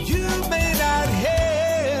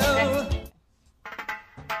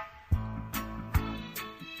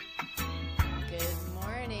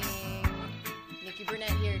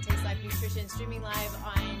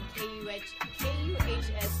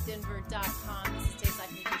This is Taste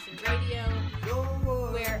Like Nutrition Radio,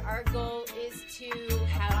 where our goal is to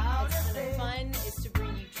have a ton of fun, is to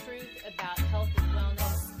bring you truth about health and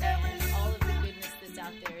wellness and all of the goodness that's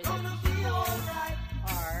out there that people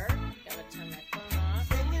are, gotta turn my phone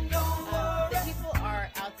off, that people are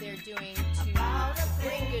out there doing to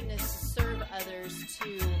bring goodness, to serve others,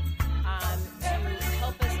 to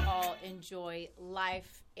help us all enjoy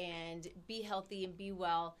life and be healthy and be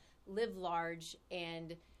well, live large,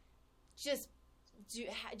 and just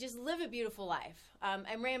live a beautiful life.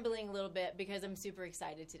 I'm rambling a little bit because I'm super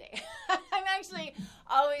excited today. I'm actually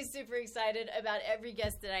always super excited about every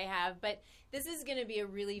guest that I have, but this is going to be a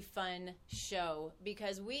really fun show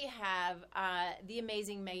because we have the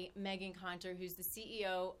amazing Megan Conter, who's the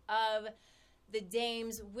CEO of The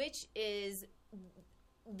Dames, which is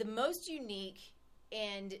the most unique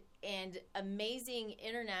and amazing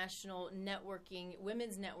international networking,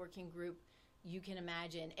 women's networking group you can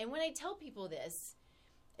imagine. And when I tell people this,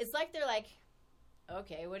 it's like they're like,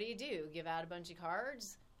 okay, what do? Give out a bunch of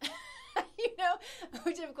cards?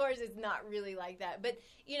 Which of course is not really like that. But,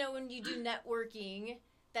 when you do networking,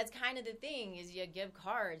 that's kind of the thing is you give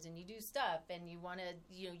cards and you do stuff and you want to,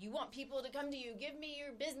 you want people to come to you, give me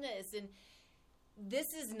your business. And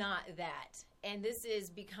this is not that. And this has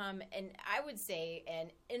become, I would say,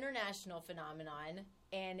 an international phenomenon.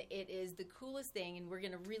 And it is the coolest thing, and we're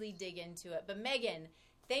going to really dig into it. But Megan,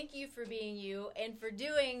 thank you for being you and for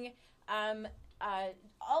doing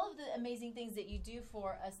all of the amazing things that you do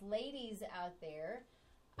for us ladies out there.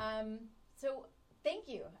 So thank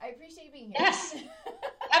you. I appreciate you being here. Yes,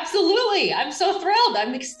 absolutely. I'm so thrilled.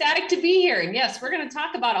 I'm ecstatic to be here. And yes, we're going to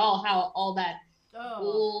talk about how all that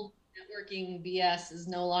old networking BS is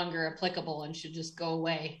no longer applicable and should just go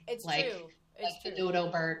away. It's true. Like the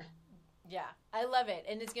dodo bird. Yeah, I love it.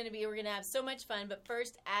 And we're going to have so much fun. But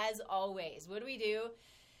first, as always, what do?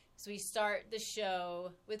 So we start the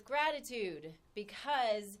show with gratitude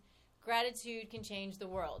because gratitude can change the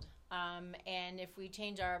world. And if we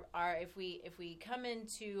change if we come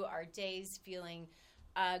into our days feeling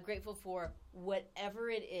grateful for whatever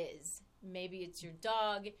it is, maybe it's your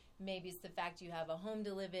dog, maybe it's the fact you have a home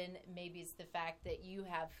to live in, maybe it's the fact that you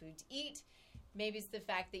have food to eat, maybe it's the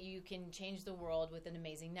fact that you can change the world with an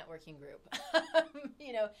amazing networking group.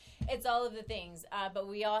 It's all of the things. But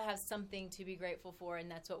we all have something to be grateful for, and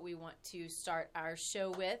that's what we want to start our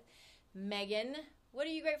show with. Megan, what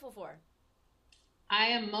are you grateful for? I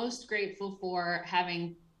am most grateful for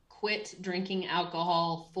having quit drinking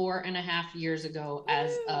alcohol 4.5 years ago. Woo!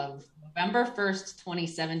 As of November 1st,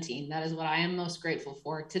 2017. That is what I am most grateful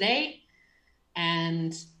for today.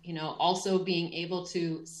 And, also being able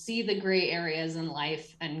to see the gray areas in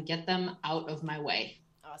life and get them out of my way.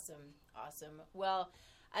 Awesome. Well,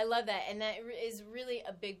 I love that. And that is really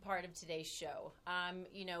a big part of today's show.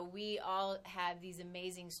 We all have these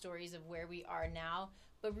amazing stories of where we are now,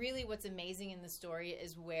 but really what's amazing in the story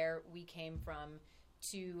is where we came from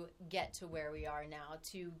to get to where we are now,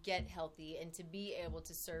 to get healthy and to be able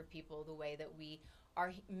to serve people the way that we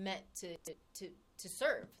are meant to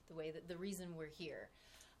serve, the reason we're here.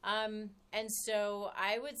 And so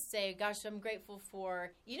I would say, gosh, I'm grateful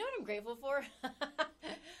for, what I'm grateful for?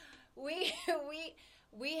 we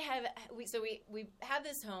have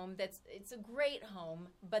this home it's a great home,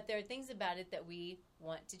 but there are things about it that we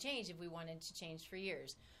want to change if we wanted to change for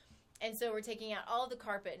years. And so we're taking out all the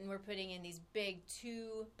carpet and we're putting in these big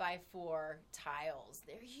 2x4 tiles.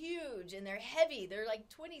 They're huge and they're heavy. They're like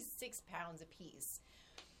 26 pounds a piece.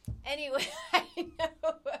 Anyway, I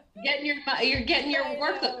know. You're getting your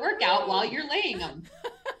workout while you're laying them.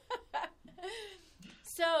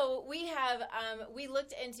 So we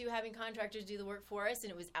looked into having contractors do the work for us,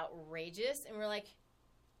 and it was outrageous. And we're like,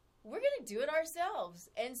 we're going to do it ourselves.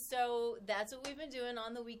 And so that's what we've been doing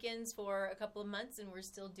on the weekends for a couple of months, and we're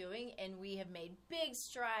still doing. And we have made big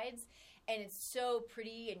strides, and it's so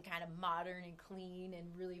pretty and kind of modern and clean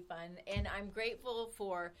and really fun. And I'm grateful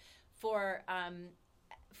for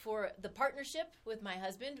the partnership with my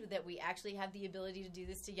husband, that we actually have the ability to do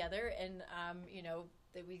this together, and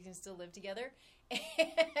that we can still live together,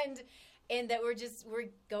 and that we're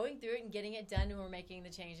going through it and getting it done, and we're making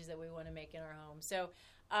the changes that we want to make in our home. So,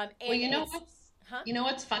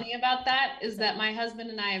 what's funny about that is that my husband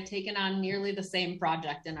and I have taken on nearly the same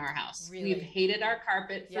project in our house. Really? We've hated our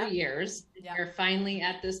carpet for years. Yep. We're finally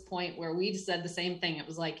at this point where we've said the same thing. It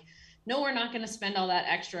was like, no, we're not going to spend all that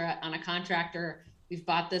extra on a contractor. We've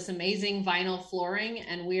bought this amazing vinyl flooring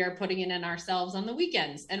and we are putting it in ourselves on the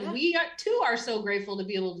weekends. And we are so grateful to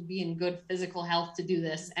be able to be in good physical health to do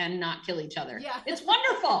this and not kill each other. Yeah. It's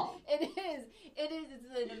wonderful. It is.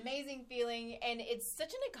 It's an amazing feeling. And it's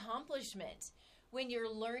such an accomplishment when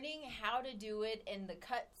you're learning how to do it and the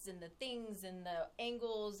cuts and the things and the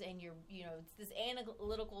angles and it's this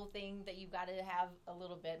analytical thing that you've got to have a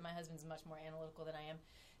little bit. My husband's much more analytical than I am,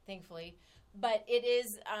 thankfully. But it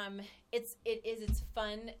is, it's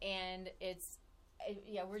fun, and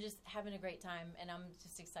we're just having a great time, and I'm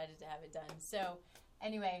just excited to have it done. So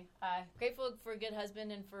anyway, grateful for a good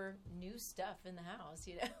husband and for new stuff in the house,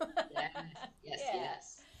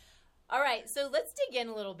 Yes. All right, so let's dig in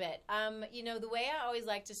a little bit. The way I always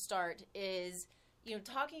like to start is,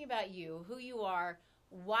 talking about you, who you are,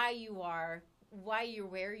 why you're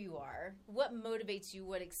where you are, what motivates you,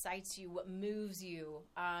 what excites you, what moves you,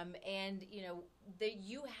 and that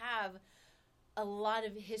you have a lot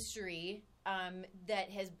of history that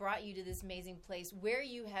has brought you to this amazing place where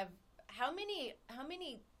you have how many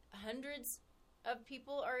hundreds of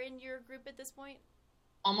people are in your group at this point?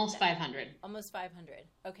 Almost 500. Almost 500.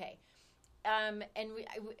 Okay. And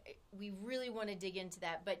we really want to dig into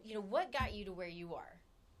that, but what got you to where you are?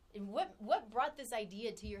 And what brought this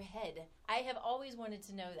idea to your head? I have always wanted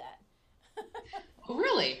to know that. Oh,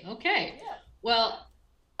 really? Okay. Yeah. Well,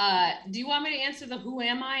 do you want me to answer the who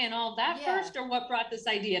am I and all that first, or what brought this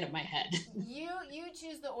idea to my head? You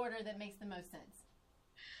choose the order that makes the most sense.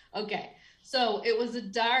 Okay. So it was a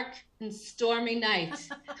dark and stormy night,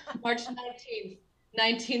 March 19th,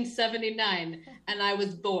 1979, and I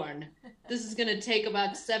was born. This is going to take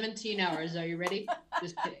about 17 hours. Are you ready?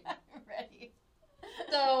 Just kidding. Ready.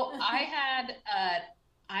 So I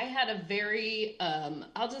had a very,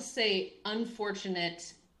 I'll just say,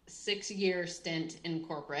 unfortunate 6-year stint in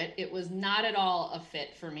corporate. It was not at all a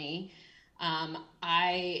fit for me.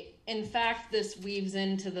 In fact, this weaves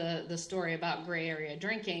into the story about gray area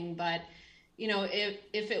drinking, but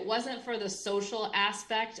if it wasn't for the social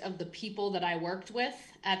aspect of the people that I worked with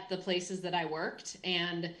at the places that I worked,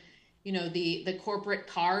 and the corporate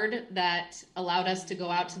card that allowed us to go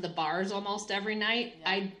out to the bars almost every night,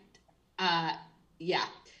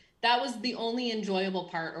 that was the only enjoyable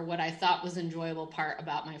part, or what I thought was enjoyable part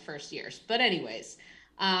about my first years. But anyways,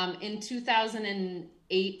 in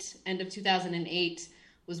 2008, end of 2008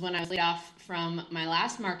 was when I was laid off from my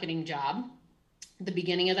last marketing job, the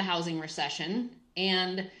beginning of the housing recession.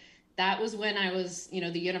 And that was when I was,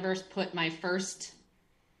 the universe put my first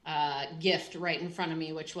gift right in front of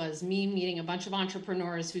me, which was me meeting a bunch of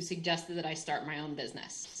entrepreneurs who suggested that I start my own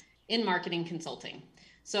business in marketing consulting.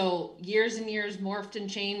 So years and years morphed and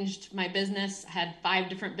changed my business, had 5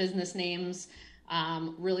 different business names,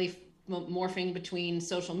 really morphing between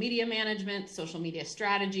social media management, social media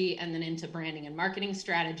strategy, and then into branding and marketing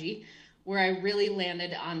strategy, where I really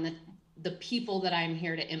landed on the people that I'm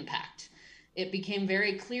here to impact. It became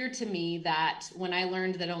very clear to me that when I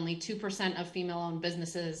learned that only 2% of female-owned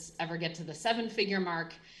businesses ever get to the 7-figure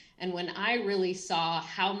mark, and when I really saw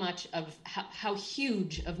how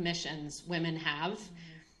huge of missions women have,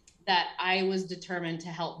 that I was determined to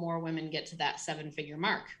help more women get to that 7-figure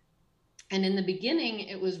mark. And in the beginning,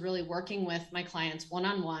 it was really working with my clients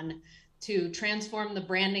one-on-one to transform the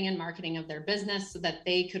branding and marketing of their business so that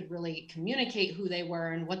they could really communicate who they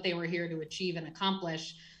were and what they were here to achieve and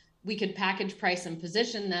accomplish. We could package, price, and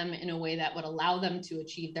position them in a way that would allow them to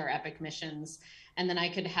achieve their epic missions. And then I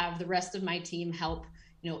could have the rest of my team help,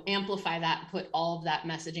 amplify that, put all of that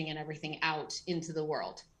messaging and everything out into the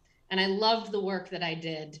world. And I loved the work that I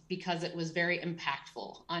did because it was very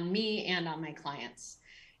impactful on me and on my clients.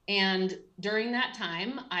 And during that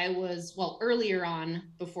time, earlier on,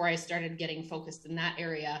 before I started getting focused in that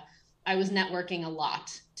area, I was networking a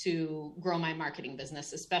lot to grow my marketing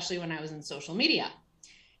business, especially when I was in social media.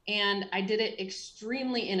 And I did it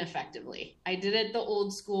extremely ineffectively. I did it the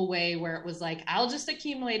old school way, where it was like, I'll just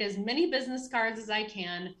accumulate as many business cards as I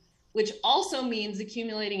can, which also means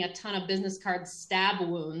accumulating a ton of business card stab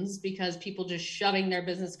wounds, because people just shoving their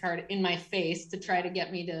business card in my face to try to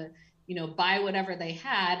get me to buy whatever they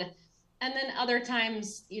had. And then other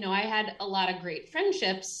times, I had a lot of great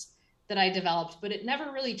friendships that I developed, but it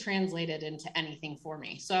never really translated into anything for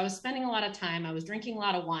me. So I was spending a lot of time, I was drinking a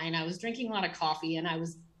lot of wine, I was drinking a lot of coffee, and I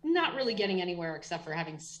was not really getting anywhere except for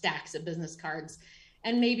having stacks of business cards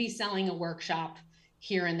and maybe selling a workshop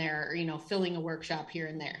here and there, or, filling a workshop here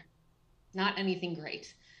and there. Not anything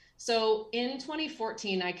great. So in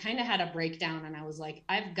 2014, I kind of had a breakdown, and I was like,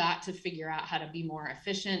 I've got to figure out how to be more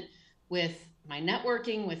efficient with my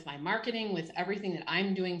networking, with my marketing, with everything that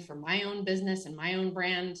I'm doing for my own business and my own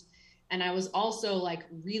brand. And I was also like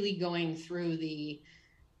really going through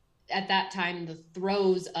at that time, the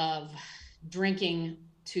throes of drinking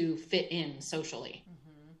to fit in socially.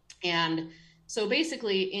 Mm-hmm. And so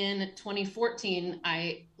basically in 2014,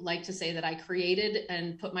 I like to say that I created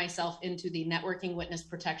and put myself into the Networking Witness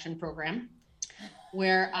Protection Program.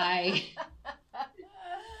 where I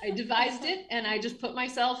devised it, and I just put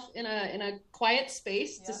myself in a quiet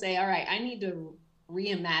space to say, all right, I need to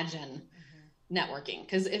reimagine networking.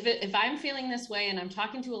 Because if I'm feeling this way and I'm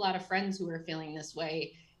talking to a lot of friends who are feeling this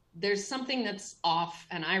way, there's something that's off,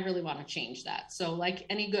 and I really want to change that. So like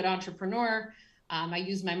any good entrepreneur, I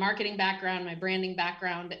used my marketing background, my branding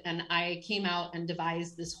background, and I came out and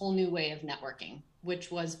devised this whole new way of networking,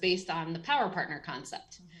 which was based on the power partner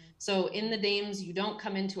concept. So in the Dames, you don't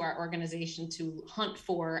come into our organization to hunt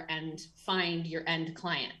for and find your end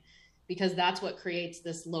client, because that's what creates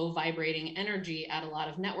this low vibrating energy at a lot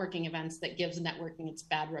of networking events that gives networking its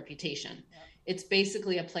bad reputation. Yep. It's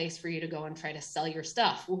basically a place for you to go and try to sell your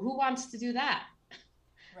stuff. Well, who wants to do that?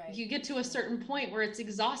 Right. You get to a certain point where it's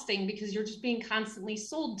exhausting because you're just being constantly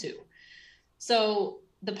sold to. So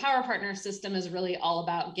the Power Partner system is really all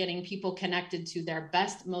about getting people connected to their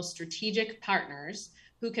best, most strategic partners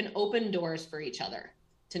who can open doors for each other,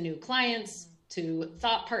 to new clients, to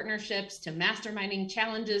thought partnerships, to masterminding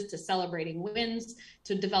challenges, to celebrating wins,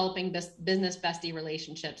 to developing business bestie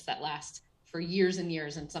relationships that last for years and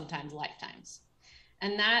years and sometimes lifetimes.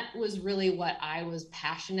 And that was really what I was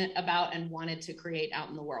passionate about and wanted to create out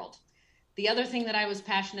in the world. The other thing that I was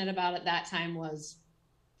passionate about at that time was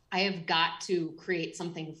I have got to create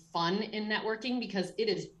something fun in networking, because it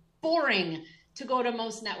is boring to go to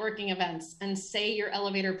most networking events and say your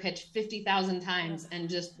elevator pitch 50,000 times and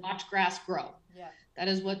just watch grass grow. Yeah. That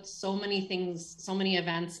is what so many things, so many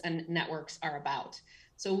events and networks are about.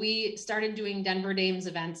 So we started doing Denver Dames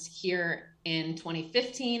events here in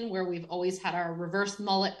 2015, where we've always had our reverse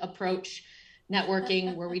mullet approach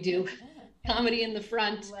networking, where we do comedy in the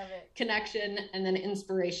front, connection, and then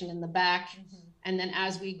inspiration in the back. And then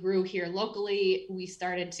as we grew here locally, we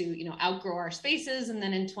started to, outgrow our spaces. And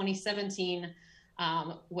then in 2017,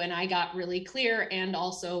 when I got really clear and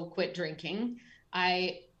also quit drinking,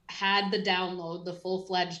 I had the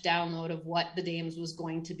full-fledged download of what the Dames was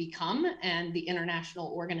going to become and the international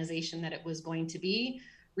organization that it was going to be,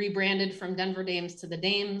 rebranded from Denver Dames to the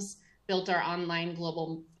Dames, built our online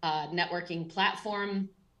global networking platform,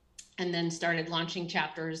 and then started launching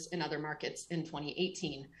chapters in other markets in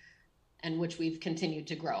 2018, and which we've continued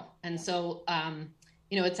to grow. And so,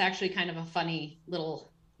 it's actually kind of a funny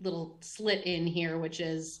little slit in here, which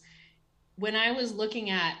is when I was looking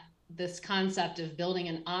at this concept of building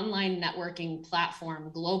an online networking platform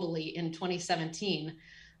globally in 2017,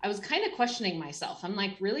 I was kind of questioning myself. I'm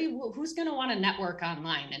like, really, who's going to want to network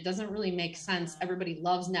online? It doesn't really make sense. Everybody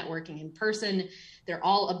loves networking in person. They're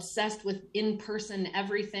all obsessed with in-person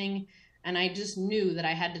everything. And I just knew that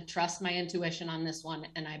I had to trust my intuition on this one,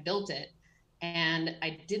 and I built it. And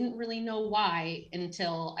I didn't really know why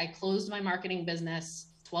until I closed my marketing business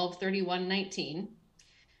 12/31/19.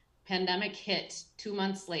 Pandemic hit 3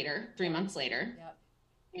 months later. Yep.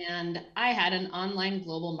 And I had an online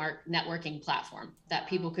global networking platform that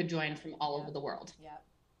people could join from all over the world. Yep.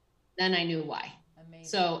 Then I knew why. Amazing.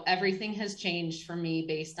 So everything has changed for me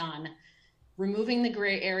based on removing the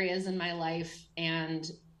gray areas in my life and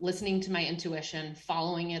listening to my intuition,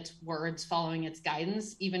 following its words, following its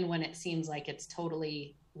guidance, even when it seems like it's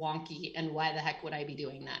totally wonky and why the heck would I be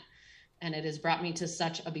doing that? And it has brought me to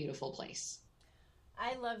such a beautiful place.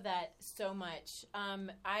 I love that so much.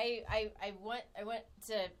 I want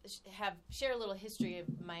to share a little history of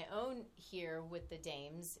my own here with the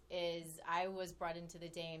Dames. Is I was brought into the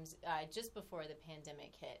Dames just before the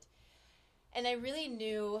pandemic hit, and I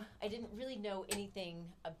didn't really know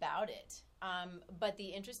anything about it. But the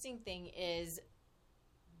interesting thing is,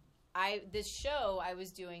 this show I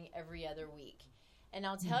was doing every other week, and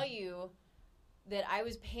I'll tell you that I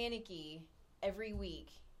was panicky every week,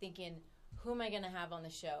 thinking, who am I going to have on the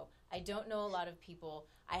show? I don't know a lot of people.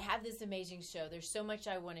 I have this amazing show. There's so much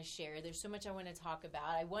I want to share. There's so much I want to talk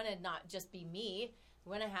about. I want to not just be me. I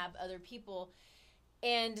want to have other people.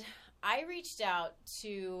 And I reached out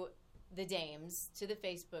to the Dames, to the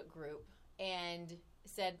Facebook group, and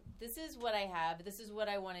said, this is what I have. This is what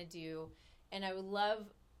I want to do. And I would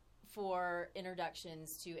love for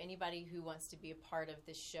introductions to anybody who wants to be a part of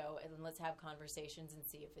this show, and let's have conversations and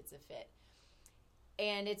see if it's a fit.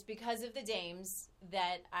 And it's because of the Dames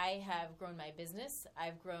that I have grown my business.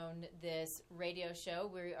 I've grown this radio show.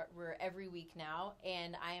 We're every week now,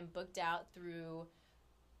 and I am booked out through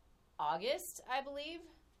August, I believe,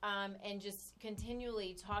 and just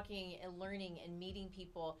continually talking and learning and meeting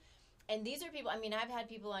people. And these are people, I've had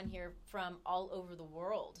people on here from all over the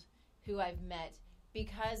world who I've met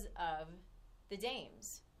because of the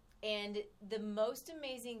Dames. And the most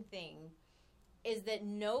amazing thing is that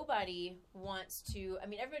nobody wants to, I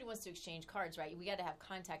mean, everybody wants to exchange cards, right? We got to have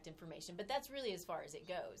contact information, but that's really as far as it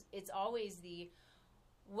goes. It's always the,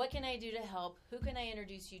 what can I do to help? Who can I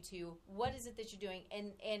introduce you to? What is it that you're doing?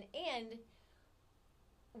 And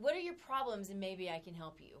what are your problems and maybe I can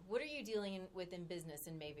help you? What are you dealing with in business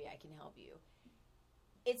and maybe I can help you?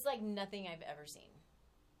 It's like nothing I've ever seen.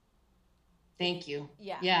 Thank you.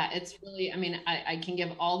 Yeah. Yeah. It's really, I mean, I can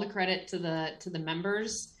give all the credit to the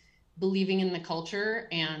members believing in the culture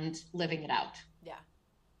and living it out. Yeah.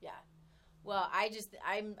 Yeah. Well,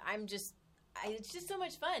 it's just so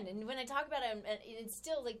much fun. And when I talk about it, it's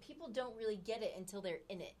still like people don't really get it until they're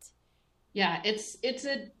in it. Yeah.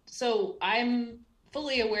 So I'm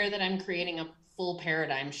fully aware that I'm creating a full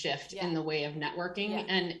paradigm shift in the way of networking,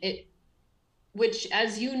 and which,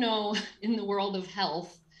 as you know, in the world of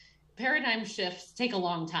health, paradigm shifts take a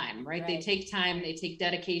long time, right? They take time, they take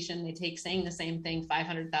dedication, they take saying the same thing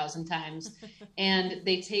 500,000 times, and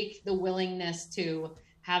they take the willingness to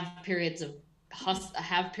have periods of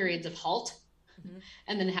halt, mm-hmm.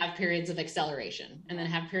 and then have periods of acceleration, and then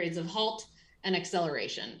have periods of halt and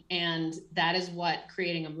acceleration. And that is what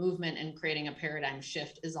creating a movement and creating a paradigm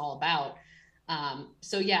shift is all about.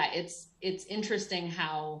 So yeah, it's interesting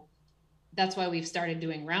how that's why we've started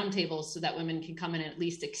doing roundtables, so that women can come in and at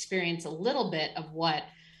least experience a little bit of what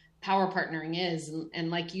power partnering is. And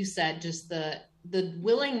like you said, just the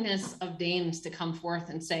willingness of dames to come forth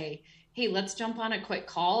and say, hey, let's jump on a quick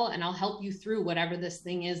call and I'll help you through whatever this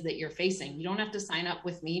thing is that you're facing. You don't have to sign up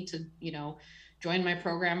with me to, join my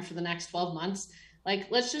program for the next 12 months. Like,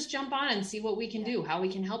 let's just jump on and see what we can do, how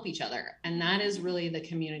we can help each other. And that is really the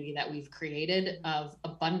community that we've created of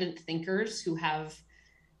abundant thinkers who have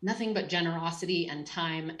nothing but generosity and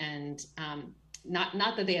time, and not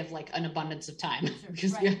that they have like an abundance of time,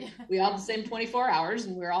 because we all have the same 24 hours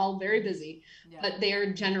and we're all very busy, but they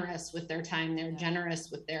are generous with their time. They're generous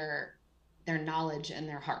with their knowledge and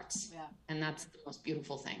their hearts. Yeah. And that's the most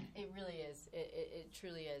beautiful thing. It really is. It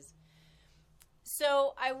truly is.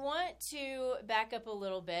 So I want to back up a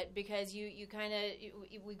little bit, because you kind of,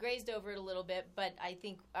 we grazed over it a little bit, but I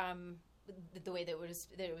think the way that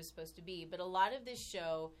it was supposed to be. But a lot of this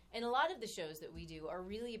show and a lot of the shows that we do are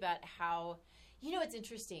really about how, it's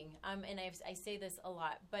interesting. And I say this a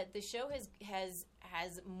lot, but the show has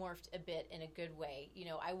morphed a bit in a good way.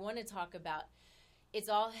 I want to talk about, it's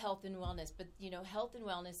all health and wellness, but health and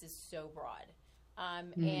wellness is so broad.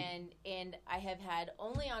 And I have had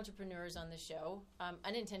only entrepreneurs on the show,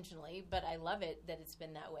 unintentionally, but I love it that it's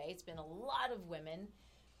been that way. It's been a lot of women.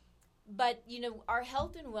 But, our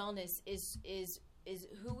health and wellness is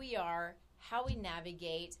who we are, how we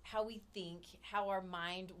navigate, how we think, how our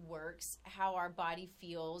mind works, how our body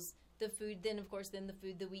feels, the food, then of course, the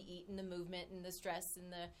food that we eat, and the movement and the stress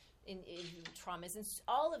and the traumas. And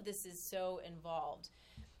all of this is so involved.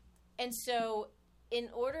 And so in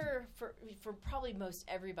order for probably most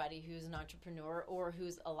everybody who's an entrepreneur or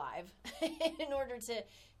who's alive, in order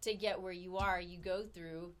to get where you are, you go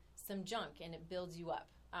through some junk and it builds you up.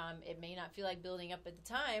 It may not feel like building up at the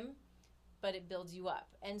time, but it builds you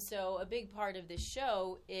up. And so a big part of this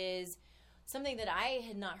show is something that I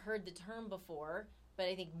had not heard the term before, but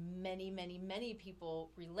I think many, many, many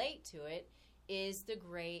people relate to it, is the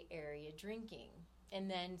gray area drinking. And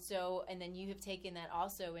then you have taken that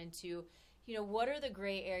also into, what are the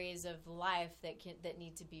gray areas of life that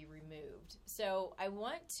need to be removed? So I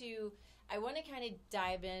want to kind of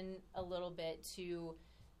dive in a little bit to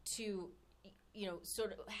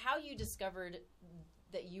sort of how you discovered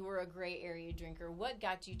that you were a gray area drinker. What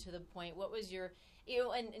got you to the point? What was your,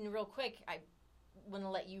 and real quick, I want to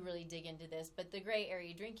let you really dig into this, but the gray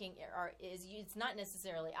area drinking it's not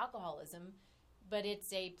necessarily alcoholism, but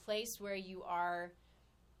it's a place where you are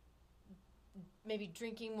maybe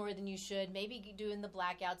drinking more than you should, maybe doing the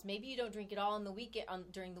blackouts, maybe you don't drink at all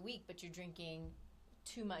during the week, but you're drinking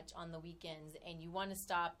too much on the weekends and you want to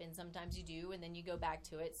stop, and sometimes you do, and then you go back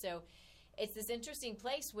to it. So it's this interesting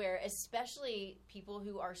place where, especially people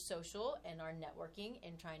who are social and are networking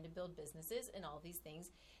and trying to build businesses and all these things,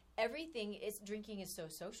 drinking is so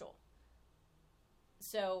social.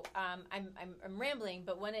 So I'm rambling,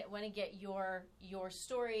 but want to get your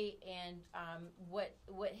story and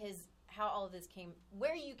how all of this came,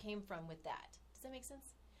 where you came from with that. Does that make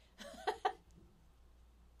sense?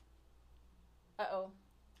 Uh-oh.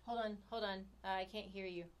 Hold on. I can't hear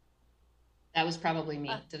you. That was probably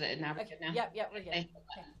me. Did it now? Okay. Now? Yep, we're good. Okay.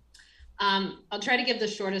 I'll try to give the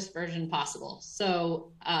shortest version possible.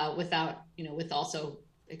 So without, with also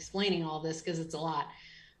explaining all this, because it's a lot.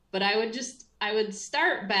 But I would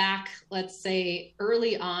start back, let's say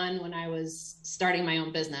early on when I was starting my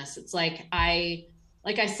own business. It's like I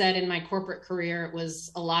like I said, in my corporate career, it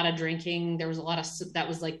was a lot of drinking. There was a lot of, that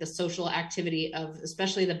was like the social activity of,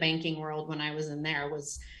 especially the banking world when I was in there,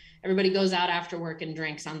 was everybody goes out after work and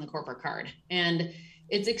drinks on the corporate card. And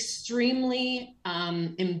it's extremely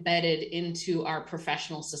embedded into our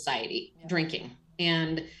professional society, drinking,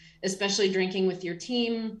 and especially drinking with your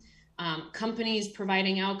team, companies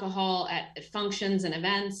providing alcohol at functions and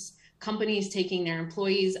events, companies taking their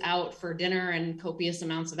employees out for dinner and copious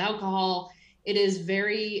amounts of alcohol. It is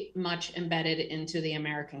very much embedded into the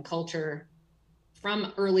American culture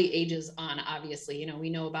from early ages on, obviously. You know,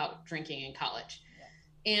 we know about drinking in college.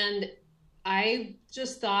 And I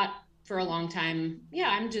just thought for a long time, yeah,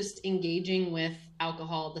 I'm just engaging with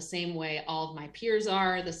alcohol the same way all of my peers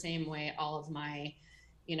are, the same way all of my,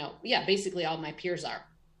 basically all of my peers are.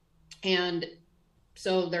 And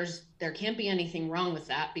so there can't be anything wrong with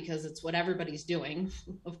that because it's what everybody's doing,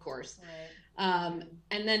 of course. Right.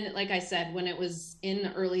 And then, like I said, when it was in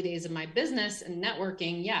the early days of my business and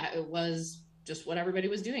networking, yeah, it was just what everybody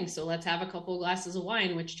was doing. So let's have a couple glasses of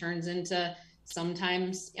wine, which turns into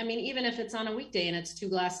sometimes, I mean, even if it's on a weekday and it's 2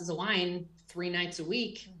 glasses of wine 3 nights a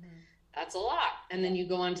week, that's a lot. And then you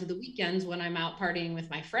go on to the weekends when I'm out partying with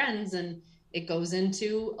my friends and it goes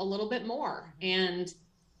into a little bit more. And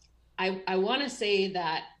I want to say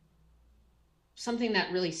that something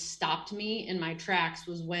that really stopped me in my tracks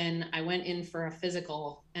was when I went in for a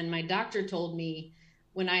physical and my doctor told me,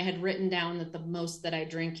 when I had written down that the most that I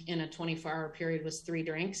drink in a 24-hour period was 3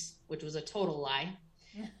 drinks, which was a total lie.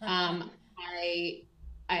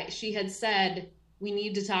 She had said, we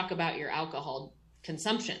need to talk about your alcohol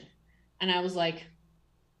consumption. And I was like,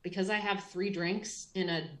 because I have 3 drinks in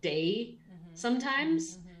a day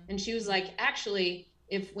sometimes. And she was like, actually,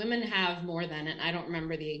 if women have more than, and I don't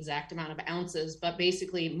remember the exact amount of ounces, but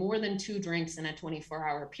basically more than 2 drinks in a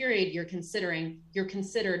 24-hour period, you're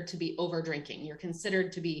considered to be over drinking. You're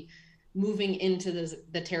considered to be moving into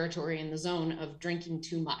the territory and the zone of drinking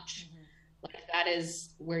too much. Like that is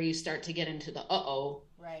where you start to get into the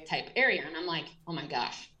right. type area. And I'm like, oh my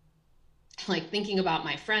gosh, like thinking about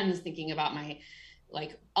my friends, thinking about my,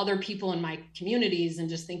 like other people in my communities and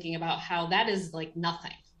just thinking about how that is like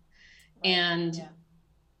nothing. Right. And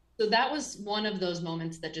so that was one of those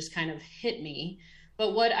moments that just kind of hit me.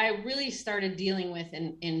 But what I really started dealing with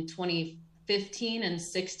in 2015 and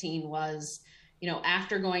 16 was,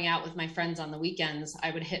 after going out with my friends on the weekends,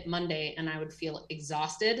 I would hit Monday and I would feel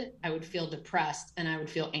exhausted, I would feel depressed, and I would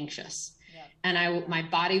feel anxious. Yeah. And my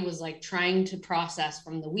body was like trying to process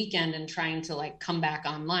from the weekend and trying to like come back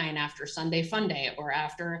online after Sunday fun day or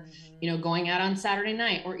after, going out on Saturday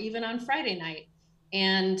night or even on Friday night.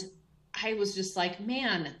 And I was just like,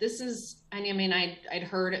 man, this is, I'd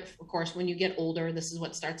heard, of course, when you get older, this is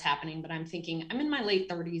what starts happening. But I'm thinking, I'm in my late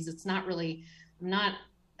 30s. It's not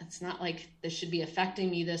like this should be affecting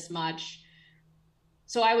me this much.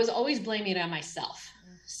 So I was always blaming it on myself,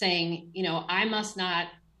 saying, I must not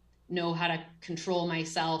know how to control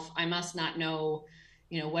myself. I must not know,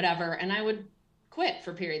 whatever. And I would quit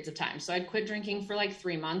for periods of time. So I'd quit drinking for like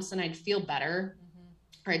 3 months and I'd feel better.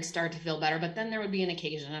 Or I'd start to feel better, but then there would be an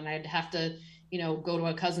occasion and I'd have to, go to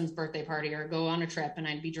a cousin's birthday party or go on a trip and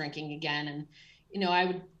I'd be drinking again. And, I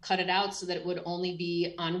would cut it out so that it would only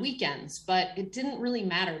be on weekends, but it didn't really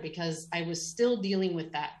matter because I was still dealing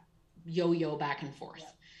with that yo-yo back and forth.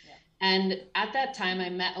 Yeah. And at that time I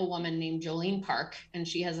met a woman named Jolene Park, and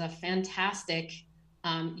she has a fantastic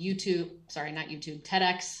TEDx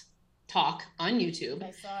talk on YouTube.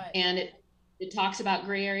 I saw it. And it talks about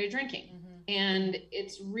gray area drinking. And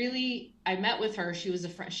it's really, I met with her. She is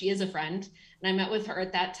a friend. And I met with her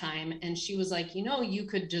at that time. And she was like, you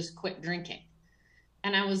could just quit drinking.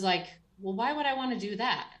 And I was like, well, why would I want to do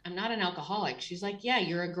that? I'm not an alcoholic. She's like, yeah,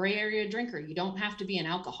 you're a gray area drinker. You don't have to be an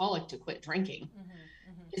alcoholic to quit drinking.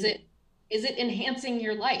 Is it enhancing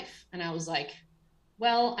your life? And I was like,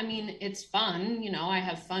 well, it's fun. I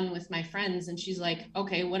have fun with my friends. And she's like,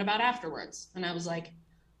 okay, what about afterwards? And I was like,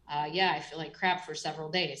 yeah, I feel like crap for several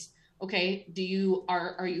days. Okay,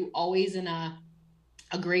 are you always in a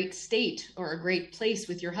great state or a great place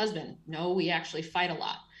with your husband? No, we actually fight a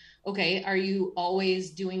lot. Okay, are you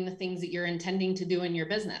always doing the things that you're intending to do in your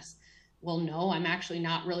business? Well, no, I'm actually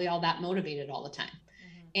not really all that motivated all the time.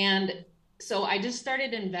 And so I just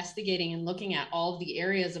started investigating and looking at all of the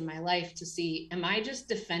areas of my life to see, am I just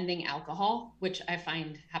defending alcohol, which I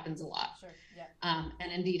find happens a lot. Sure. Yeah.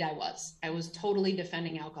 And indeed I was totally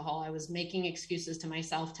defending alcohol. I was making excuses to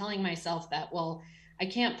myself, telling myself that, well, I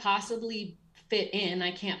can't possibly fit in.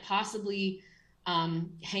 I can't possibly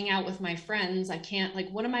hang out with my friends. I can't, like,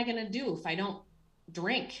 what am I going to do if I don't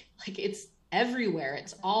drink? Like, everywhere.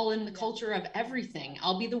 It's all in the culture of everything.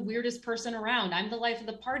 I'll be the weirdest person around. I'm the life of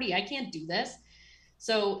the party. I can't do this.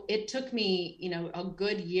 So it took me, a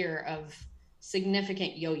good year of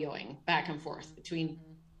significant yo-yoing back and forth between,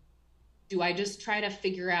 do I just try to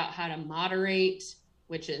figure out how to moderate,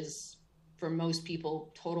 which is for most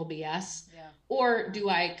people total BS, or do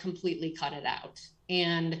I completely cut it out?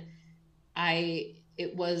 And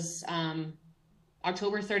it was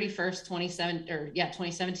October 31st,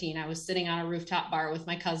 2017. I was sitting on a rooftop bar with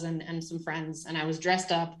my cousin and some friends, and I was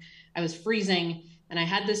dressed up. I was freezing, and I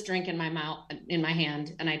had this drink in my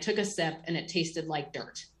hand, and I took a sip, and it tasted like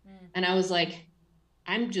dirt. And I was like,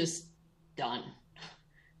 I'm just done.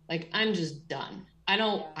 Like, I'm just done. I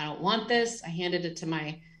don't want this. I handed it to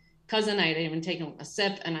my cousin. I hadn't even taken a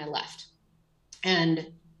sip, and I left.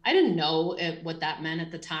 And I didn't know what that meant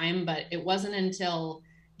at the time, but it wasn't until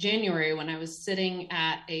January when I was sitting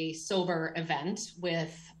at a sober event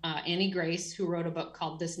with Annie Grace, who wrote a book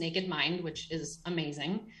called This Naked Mind, which is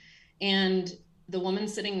amazing. And the woman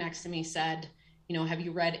sitting next to me said, have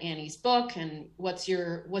you read Annie's book? And what's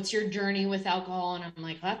your journey with alcohol? And I'm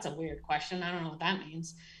like, that's a weird question. I don't know what that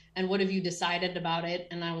means. And what have you decided about it?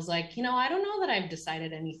 And I was like, I don't know that I've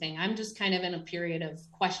decided anything. I'm just kind of in a period of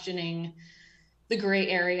questioning the gray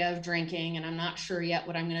area of drinking, and I'm not sure yet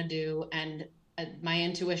what I'm going to do. And my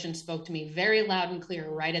intuition spoke to me very loud and clear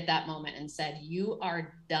right at that moment and said, you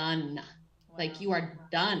are done. Wow. Like, you are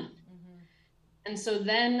done. And so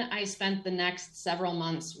then I spent the next several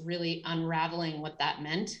months really unraveling what that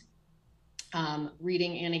meant.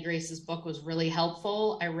 Reading Annie Grace's book was really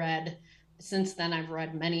helpful. Since then, I've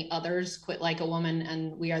read many others. Quit Like a Woman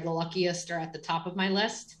and We Are the Luckiest are at the top of my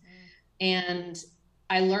list. And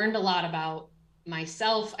I learned a lot about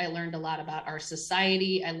myself. I learned a lot about our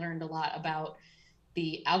society. I learned a lot about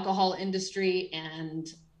the alcohol industry. And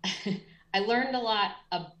I learned a lot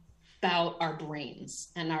about our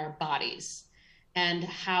brains and our bodies, and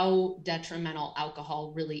how detrimental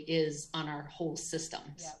alcohol really is on our whole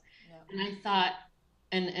systems. And I thought,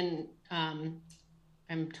 and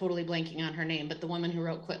I'm totally blanking on her name, but the woman who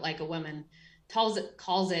wrote Quit Like a Woman calls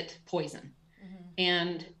it poison.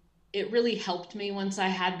 And it really helped me once I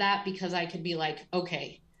had that, because I could be like,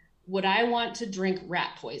 okay, would I want to drink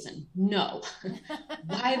rat poison? No.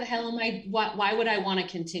 Why the hell why would I want to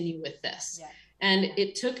continue with this? And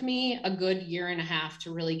it took me a good year and a half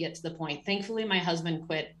to really get to the point. Thankfully, my husband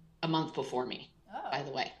quit a month before me, by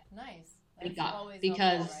the way. Nice. That's always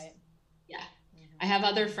because helpful, right? I have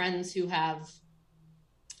other friends who have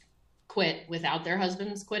quit without their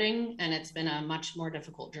husbands quitting, and it's been a much more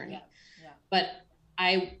difficult journey. But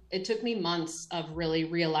it took me months of really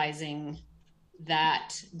realizing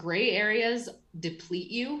that gray areas deplete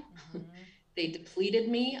you. They depleted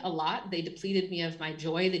me a lot. They depleted me of my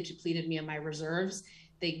joy. They depleted me of my reserves.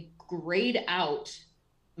 They grayed out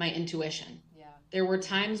my intuition. There were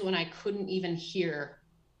times when I couldn't even hear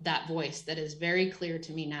that voice that is very clear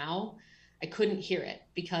to me now. I couldn't hear it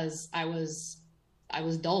because I was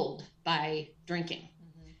dulled by drinking.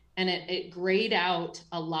 And it grayed out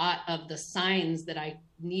a lot of the signs that I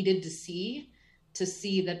needed to see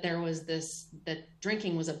that there was that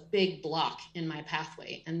drinking was a big block in my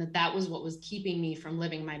pathway, and that was what was keeping me from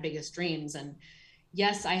living my biggest dreams. And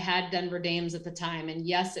yes, I had Denver Dames at the time, and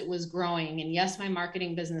yes, it was growing, and yes, my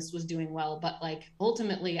marketing business was doing well, but like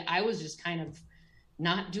ultimately I was just kind of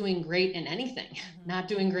not doing great in anything, not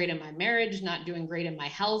doing great in my marriage, not doing great in my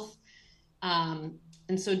health.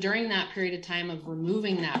 And so during that period of time of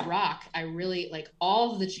removing that rock, I really, like,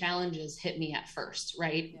 all of the challenges hit me at first,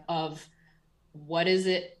 right? Of what is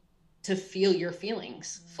it to feel your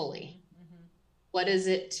feelings fully? What is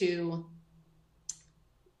it to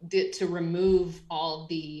remove all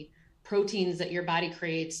the proteins that your body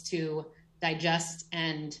creates to digest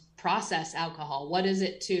and process alcohol? What is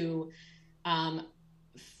it to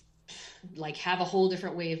like have a whole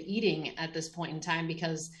different way of eating at this point in time,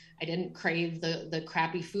 because I didn't crave the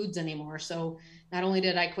crappy foods anymore. So not only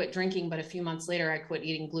did I quit drinking, but a few months later I quit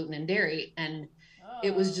eating gluten and dairy. And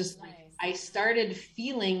it was just nice. I started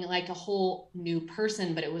feeling like a whole new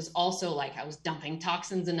person, but it was also like I was dumping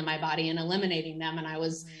toxins into my body and eliminating them. And I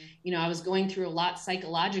was, I was going through a lot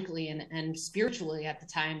psychologically and spiritually at the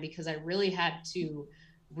time, because I really had to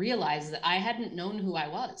realize that I hadn't known who I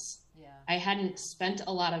was. I hadn't spent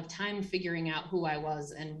a lot of time figuring out who I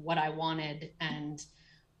was and what I wanted and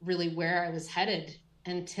really where I was headed,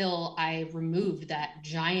 until I removed that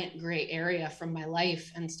giant gray area from my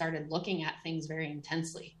life and started looking at things very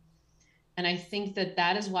intensely. And I think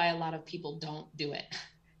that is why a lot of people don't do it.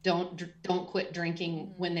 Don't quit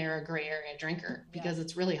drinking when they're a gray area drinker, because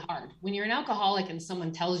it's really hard. When you're an alcoholic and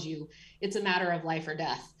someone tells you it's a matter of life or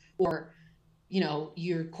death, or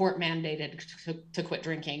you're court mandated to quit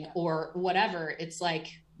drinking or whatever. It's like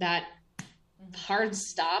that hard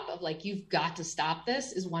stop of like, you've got to stop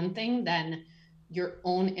this is one thing, then your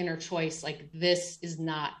own inner choice, like, this is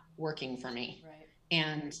not working for me. Right.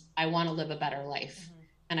 And I want to live a better life.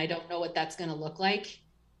 And I don't know what that's going to look like.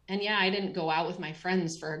 And I didn't go out with my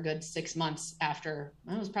friends for a good 6 months after.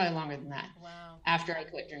 It was probably longer than that. Wow. After I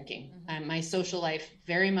quit drinking. My social life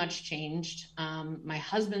very much changed. My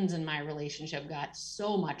husband's and my relationship got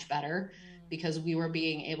so much better because we were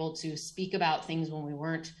being able to speak about things when we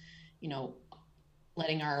weren't,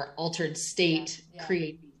 letting our altered state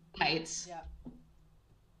create fights. Yeah.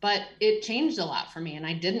 But it changed a lot for me, and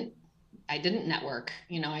I didn't network.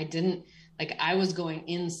 I was going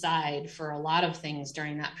inside for a lot of things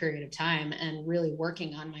during that period of time and really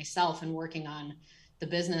working on myself and working on the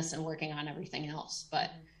business and working on everything else. But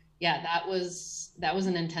that was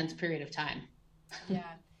an intense period of time.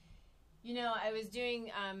 Yeah. I was doing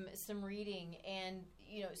some reading, and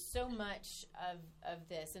so much of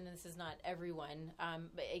this, and this is not everyone,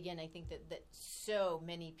 but again, I think that so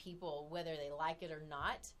many people, whether they like it or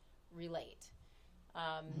not, relate.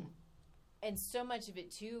 And so much of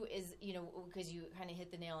it too is, because you kind of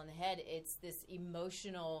hit the nail on the head, it's this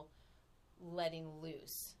emotional letting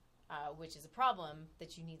loose, which is a problem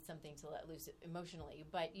that you need something to let loose emotionally.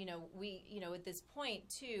 But, we, at this point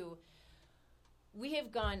too, we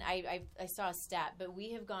have gone, I saw a stat, but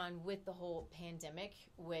we have gone with the whole pandemic,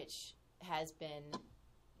 which has been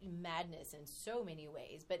madness in so many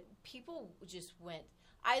ways, but people just went,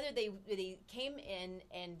 either they came in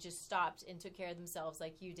and just stopped and took care of themselves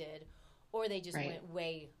like you did, or they just went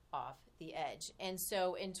way off the edge. And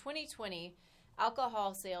so in 2020,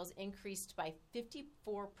 alcohol sales increased by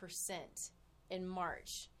 54% in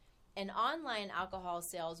March, and online alcohol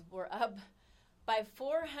sales were up by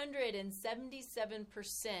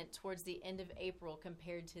 477% towards the end of April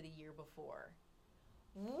compared to the year before.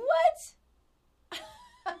 What?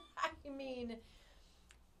 I mean,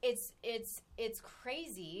 it's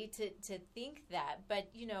crazy to think that, but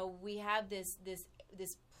we have this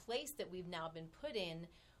place that we've now been put in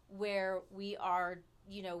where we are,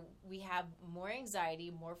 we have more anxiety,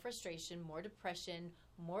 more frustration, more depression,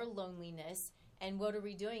 more loneliness. And what are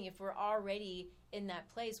we doing? If we're already in that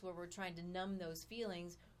place where we're trying to numb those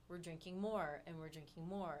feelings, we're drinking more, and we're drinking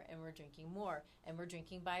more, and we're drinking more, and we're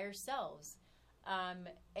drinking by ourselves.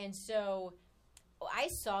 And so I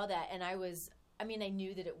saw that, and I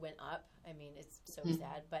knew that it went up. I mean, it's so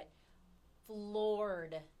sad, but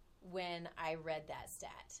floored when I read that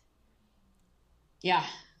stat. Yeah.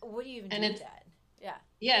 What do you even do with that? Yeah.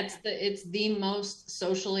 Yeah, it's the most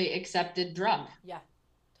socially accepted drug. Yeah,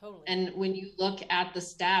 totally. And when you look at the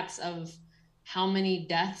stats of how many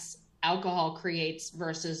deaths alcohol creates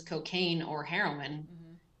versus cocaine or heroin,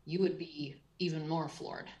 you would be even more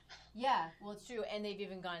floored. Yeah, well, it's true. And they've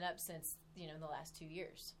even gone up since, the last 2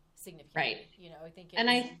 years, significantly. Right. I think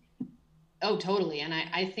Oh, totally. And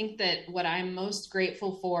I think that what I'm most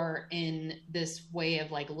grateful for in this way of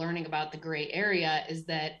like learning about the gray area is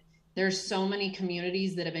that there's so many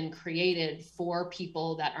communities that have been created for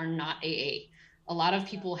people that are not AA. A lot of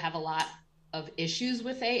people have a lot of issues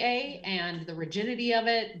with AA and the rigidity of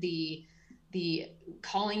it, the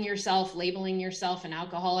calling yourself, labeling yourself an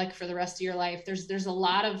alcoholic for the rest of your life. There's a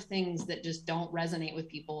lot of things that just don't resonate with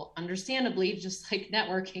people. Understandably, just like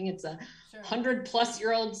networking, it's a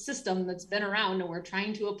 100-plus-year-old system that's been around, and we're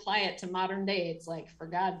trying to apply it to modern day. It's like, for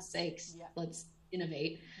God's sakes, let's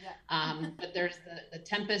innovate. Yeah. But there's the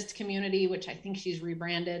Tempest community, which I think she's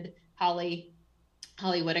rebranded, Holly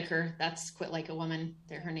Whitaker. That's Quit Like a Woman.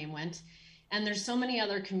 There, her name went. And there's so many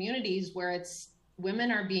other communities where it's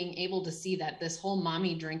women are being able to see that this whole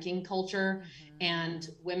mommy drinking culture and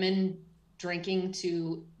women drinking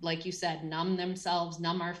to, like you said, numb themselves,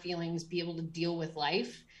 numb our feelings, be able to deal with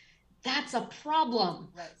life. That's a problem.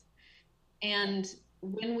 Right. And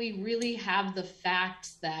when we really have the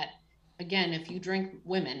fact that, again, if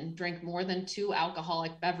women drink more than 2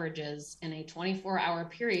 alcoholic beverages in a 24-hour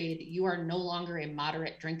period, you are no longer a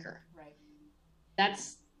moderate drinker. Right.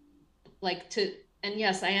 That's and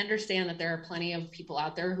yes, I understand that there are plenty of people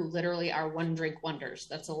out there who literally are 1-drink wonders.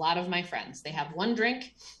 That's a lot of my friends. They have 1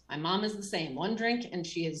 drink. My mom is the same, 1 drink, and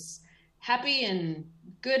she is happy and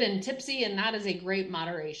good and tipsy, and that is a great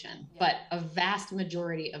moderation. Yeah. But a vast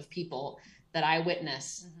majority of people that I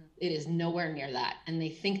witness, it is nowhere near that. And they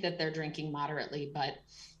think that they're drinking moderately, but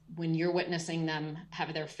when you're witnessing them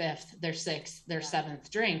have their 5th, their 6th, their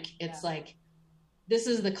 7th drink, it's like, this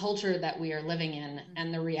is the culture that we are living in.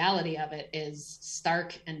 And the reality of it is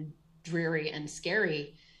stark and dreary and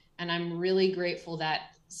scary. And I'm really grateful that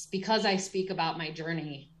because I speak about my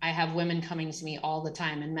journey, I have women coming to me all the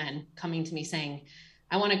time and men coming to me saying,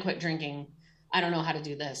 I want to quit drinking. I don't know how to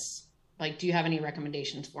do this. Like, do you have any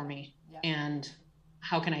recommendations for me? Yeah. And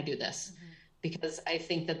how can I do this? Mm-hmm. Because I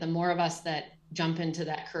think that the more of us that jump into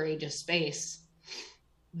that courageous space,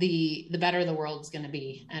 the better the world's going to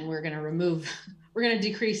be. And we're going to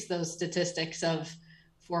decrease those statistics of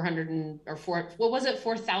 400 or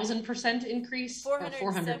 4,000% increase?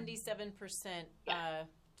 477%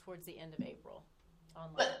 towards the end of April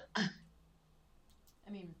online. I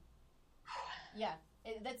mean, yeah,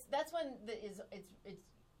 that's one that is,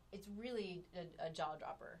 it's really a jaw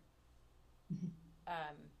dropper.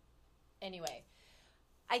 Anyway,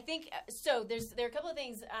 I think so. There are a couple of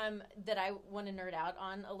things that I want to nerd out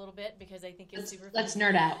on a little bit because I think it's super fun. Let's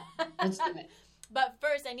nerd out. Let's do it. But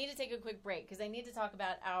first, I need to take a quick break because I need to talk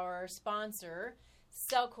about our sponsor,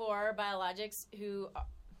 CellCore Biologics,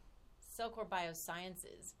 CellCore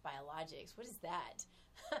Biosciences Biologics. What is that?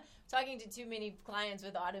 Talking to too many clients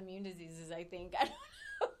with autoimmune diseases, I think. I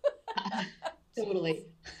don't know. Totally.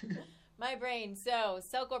 My brain. So,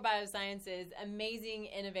 CellCore Biosciences, amazing,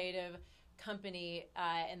 innovative company,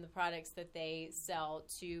 and the products that they sell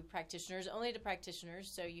to practitioners, only to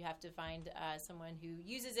practitioners. So you have to find someone who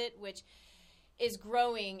uses it, which is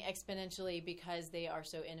growing exponentially because they are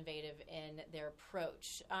so innovative in their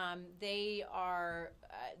approach.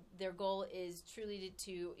 Their goal is truly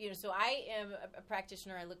to so I am a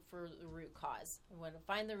practitioner. I look for the root cause. I want to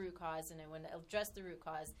find the root cause, and I want to address the root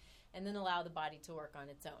cause, and then allow the body to work on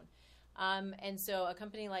its own. And so a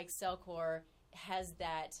company like CellCore has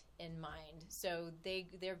that in mind. So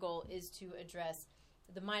their goal is to address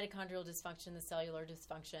the mitochondrial dysfunction, the cellular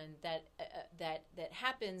dysfunction that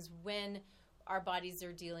happens when our bodies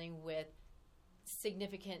are dealing with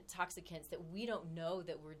significant toxicants that we don't know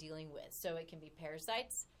that we're dealing with. So it can be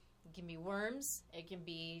parasites, it can be worms, it can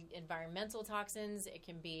be environmental toxins, it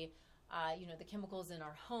can be the chemicals in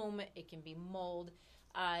our home, it can be mold.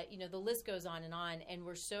 The list goes on, and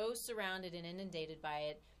we're so surrounded and inundated by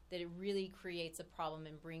it that it really creates a problem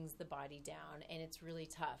and brings the body down, and it's really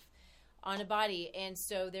tough on a body. And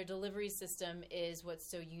so their delivery system is what's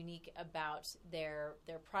so unique about their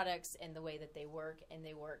products and the way that they work, and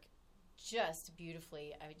they work just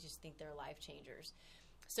beautifully. I just think they're life changers.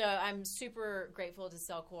 So I'm super grateful to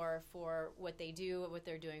CellCore for what they do, what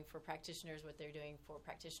they're doing for practitioners, what they're doing for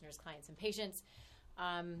practitioners, clients, and patients.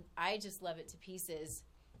 I just love it to pieces.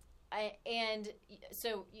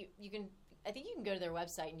 So you can, I think you can go to their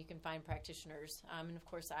website and you can find practitioners. And of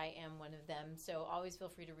course, I am one of them. So always feel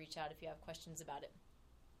free to reach out if you have questions about it.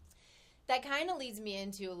 That kind of leads me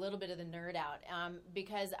into a little bit of the nerd out,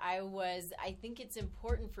 because I think it's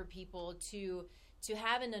important for people to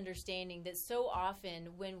have an understanding that so often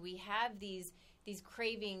when we have these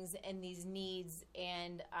cravings and these needs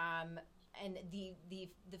and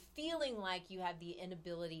the feeling like you have the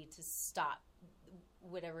inability to stop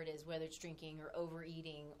whatever it is, whether it's drinking or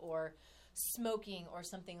overeating or smoking or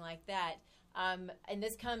something like that. And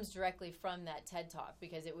this comes directly from that TED Talk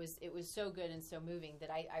because it was so good and so moving that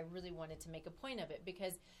I really wanted to make a point of it,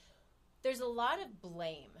 because there's a lot of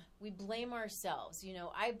blame. We blame ourselves.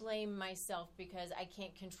 I blame myself because I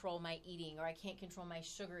can't control my eating, or I can't control my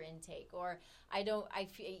sugar intake, or I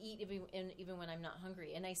eat even when I'm not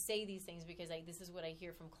hungry. And I say these things because this is what I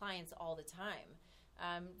hear from clients all the time.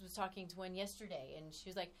 I was talking to one yesterday, and she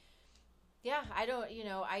was like, yeah, I don't,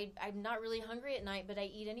 I'm not really hungry at night, but I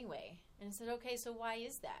eat anyway. And I said, okay, so why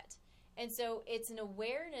is that? And so it's an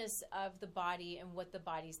awareness of the body and what the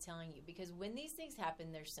body's telling you, because when these things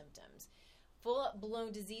happen, they're symptoms.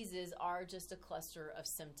 Full-blown diseases are just a cluster of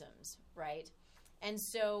symptoms, right? And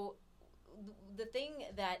so the thing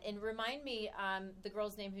and remind me, the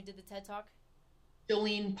girl's name who did the TED Talk?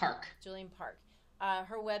 Jolene Park.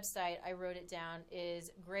 Her website, I wrote it down,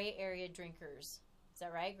 is Gray Area Drinkers. Is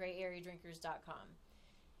that right? GrayAreaDrinkers.com.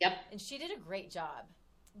 Yep. And she did a great job.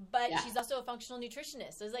 But she's also a functional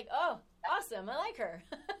nutritionist. I was like, oh, awesome. I like her.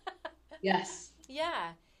 Yes.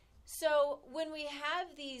 Yeah. So when we have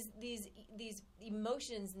these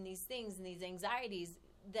emotions and these things and these anxieties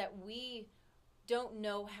that we don't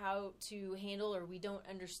know how to handle or we don't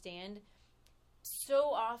understand,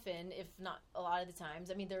 so often, if not a lot of the times,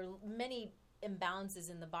 there are many imbalances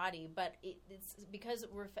in the body, but it's because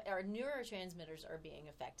our neurotransmitters are being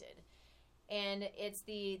affected. And it's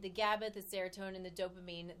the GABA, the serotonin, the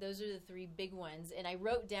dopamine. Those are the three big ones. And I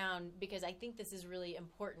wrote down, because I think this is really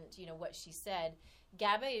important, what she said.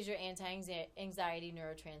 GABA is your anti-anxiety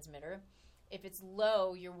neurotransmitter. If it's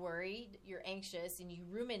low, you're worried, you're anxious, and you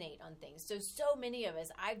ruminate on things. So many of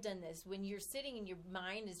us, I've done this. When you're sitting and your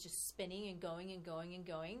mind is just spinning and going and going and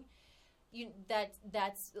going,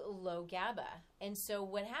 that's low GABA. And so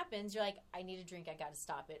what happens, you're like, I need a drink, I got to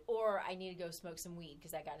stop it. Or I need to go smoke some weed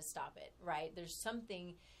because I got to stop it, right? There's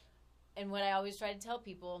something. And what I always try to tell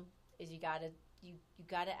people is you got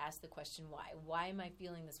to ask the question why. Why am I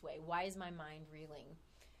feeling this way? Why is my mind reeling?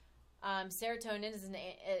 Serotonin is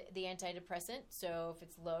the antidepressant. So if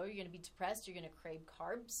it's low, you're going to be depressed. You're going to crave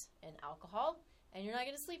carbs and alcohol, and you're not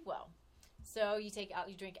going to sleep well. So you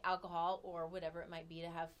drink alcohol or whatever it might be to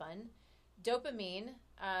have fun. Dopamine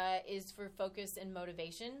is for focus and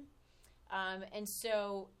motivation. And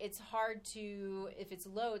so it's hard to, if it's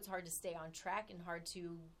low, it's hard to stay on track and hard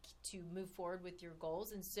to move forward with your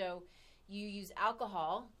goals. And so you use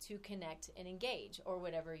alcohol to connect and engage, or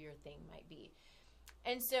whatever your thing might be.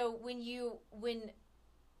 And so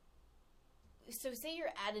so say you're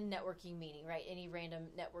at a networking meeting, right? Any random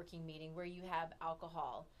networking meeting where you have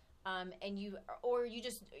alcohol, and you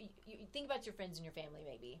think about your friends and your family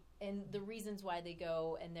maybe, and the reasons why they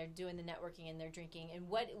go and they're doing the networking and they're drinking, and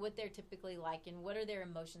what they're typically like, and what are their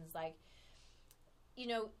emotions like.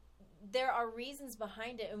 There are reasons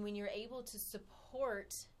behind it, and when you're able to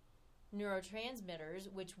support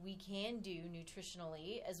neurotransmitters, which we can do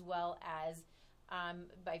nutritionally as well as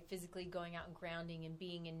by physically going out and grounding and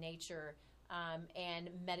being in nature, and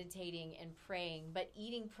meditating and praying, but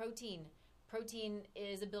eating protein. Protein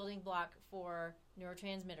is a building block for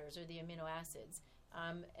neurotransmitters, or the amino acids,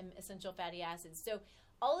 and essential fatty acids. So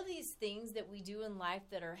all of these things that we do in life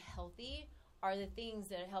that are healthy are the things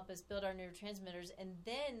that help us build our neurotransmitters and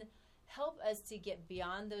then help us to get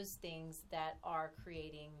beyond those things that are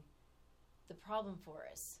creating the problem for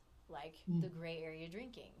us, like the gray area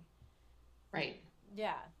drinking. Right.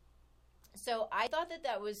 Yeah. So I thought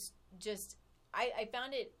that was just, I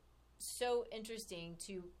found it so interesting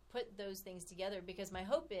to put those things together, because my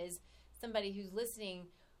hope is somebody who's listening,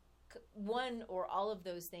 one or all of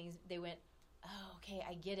those things, they went, oh, okay,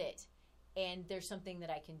 I get it. And there's something that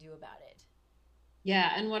I can do about it.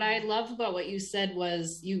 Yeah. And what I loved about what you said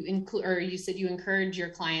was you said you encourage your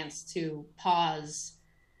clients to pause.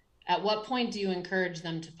 At what point do you encourage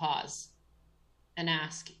them to pause and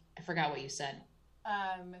ask? I forgot what you said.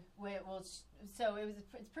 So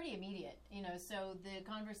it's pretty immediate, so the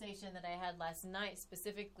conversation that I had last night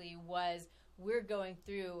specifically was, we're going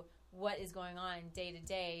through what is going on day to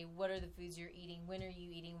day. What are the foods you're eating? When are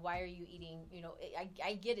you eating? Why are you eating?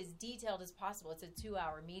 I get as detailed as possible. It's a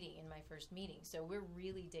 2-hour meeting in my first meeting. So we're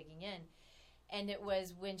really digging in. And it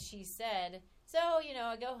was when she said, so,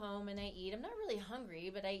 I go home and I eat. I'm not really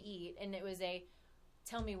hungry, but I eat. And it was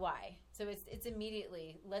tell me why. So it's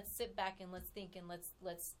immediately, let's sit back and let's think, and let's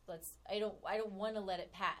I don't want to let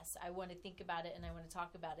it pass. I want to think about it, and I want to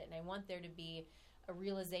talk about it, and I want there to be a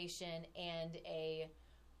realization and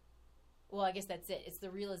I guess that's it. It's the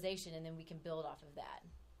realization, and then we can build off of that.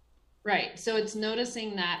 Right. So it's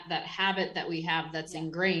noticing that habit that we have that's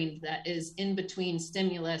ingrained, that is in between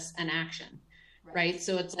stimulus and action. Right.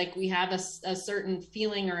 So it's like we have a certain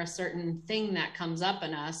feeling or a certain thing that comes up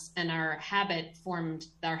in us, and our habit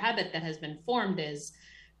that has been formed is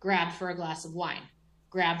grab for a glass of wine,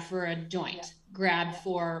 grab for a joint, grab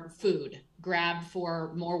for food, grab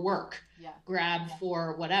for more work, grab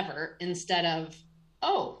for whatever, instead of,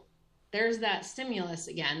 oh, there's that stimulus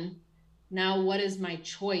again. Now, what is my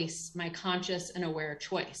choice, my conscious and aware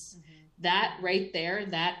choice? That right there,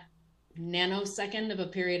 that nanosecond of a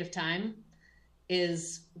period of time,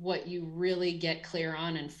 is what you really get clear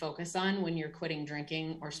on and focus on when you're quitting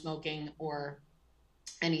drinking or smoking or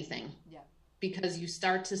anything. Yeah. Because you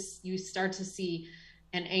start to see,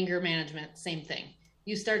 and anger management, same thing.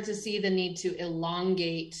 You start to see the need to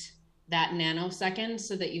elongate that nanosecond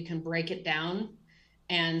so that you can break it down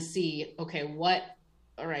and see, okay,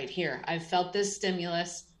 all right, here, I've felt this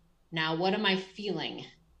stimulus. Now, what am I feeling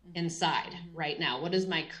inside right now? What is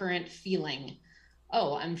my current feeling?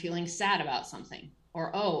 Oh, I'm feeling sad about something,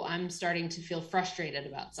 or, oh, I'm starting to feel frustrated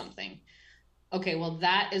about something. Okay, well,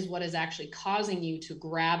 that is what is actually causing you to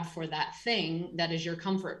grab for that thing that is your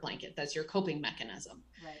comfort blanket. That's your coping mechanism.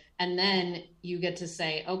 Right. And then you get to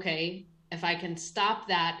say, okay, if I can stop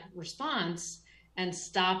that response and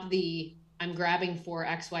stop I'm grabbing for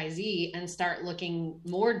XYZ, and start looking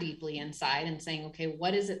more deeply inside and saying, okay,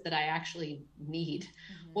 what is it that I actually need?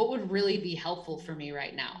 What would really be helpful for me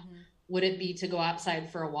right now? Would it be to go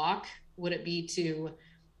outside for a walk? Would it be to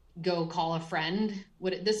go call a friend?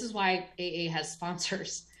 This is why AA has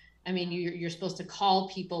sponsors. I mean, you're supposed to call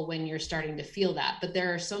people when you're starting to feel that, but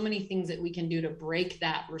there are so many things that we can do to break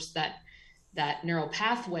that neural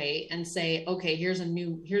pathway and say, okay, here's a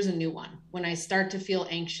new one. When I start to feel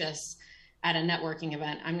anxious at a networking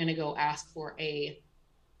event, I'm going to go ask for a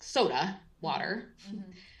soda, water.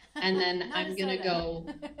 And then Not I'm a going to soda. go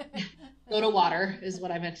soda water is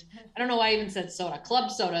what I meant. I don't know why I even said soda.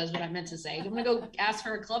 Club soda is what I meant to say. I'm going to go ask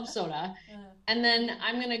for a club soda. And then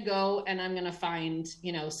I'm going to go and I'm going to find,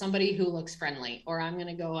 you know, somebody who looks friendly, or I'm going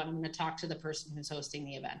to go and I'm going to talk to the person who's hosting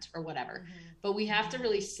the event or whatever. But we have to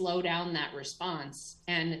really slow down that response.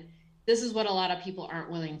 And this is what a lot of people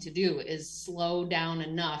aren't willing to do, is slow down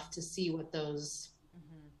enough to see what those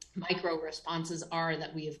micro responses are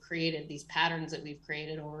that we have created, these patterns that we've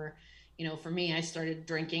created over, you know, for me, I started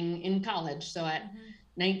drinking in college. So at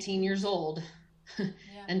 19 years old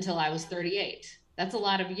until I was 38, that's a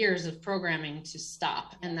lot of years of programming to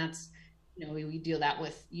stop. And that's, you know, we deal that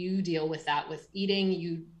with, you deal with that with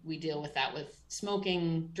eating, we deal with that with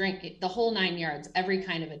smoking, drink, the whole 9 yards, every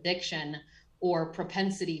kind of addiction or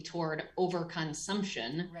propensity toward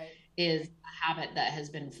overconsumption is a habit that has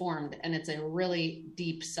been formed, and it's a really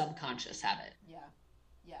deep subconscious habit. Yeah,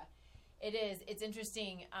 it is. It's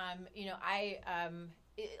interesting. You know,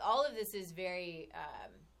 all of this is very,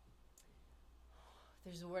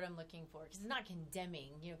 there's a word I'm looking for, because it's not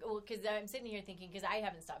condemning, you know, because I'm sitting here thinking, because I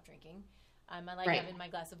haven't stopped drinking. I like having my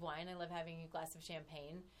glass of wine. I love having a glass of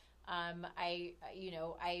champagne. I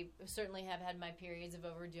certainly have had my periods of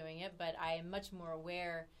overdoing it, but I am much more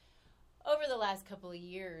aware over the last couple of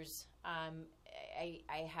years.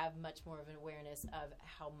 I have much more of an awareness of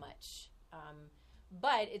how much,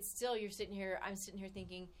 but it's still, I'm sitting here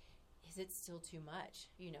thinking, is it still too much?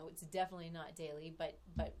 You know, it's definitely not daily, but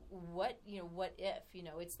what, you know, what if, you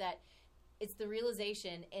know, it's the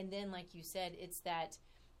realization. And then, like you said, it's that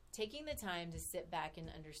taking the time to sit back and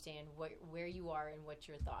understand where you are and what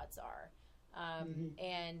your thoughts are.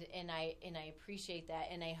 And I appreciate that.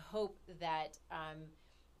 And I hope that,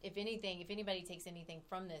 if anybody takes anything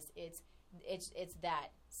from this, it's that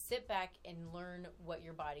sit back and learn what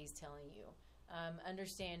your body's telling you.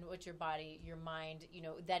 Understand what your body, your mind, you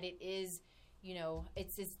know, that it is, you know,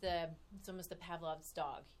 it's almost the Pavlov's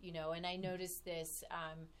dog, you know. And I noticed this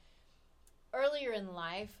earlier in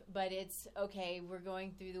life, but it's okay. We're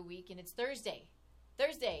going through the week and it's Thursday.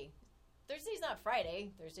 Thursday's not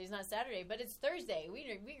Friday. Thursday's not Saturday, but it's Thursday.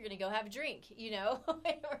 We're going to go have a drink, you know. We're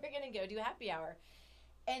going to go do happy hour.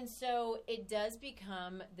 And so it does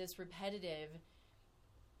become this repetitive,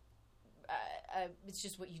 it's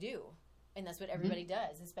just what you do. And that's what everybody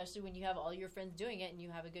does, especially when you have all your friends doing it and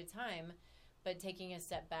you have a good time, but taking a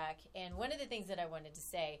step back. And one of the things that I wanted to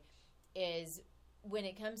say is, when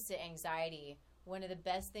it comes to anxiety, one of the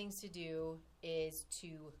best things to do is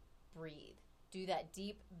to breathe. Do that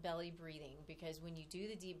deep belly breathing, because when you do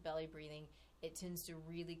the deep belly breathing, it tends to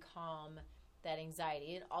really calm that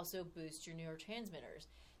anxiety. It also boosts your neurotransmitters.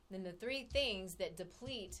 Then the three things that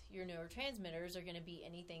deplete your neurotransmitters are going to be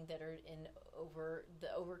anything that are in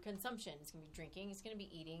overconsumption. It's going to be drinking, it's going to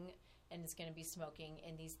be eating, and it's going to be smoking,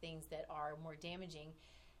 and these things that are more damaging.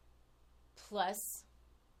 Plus,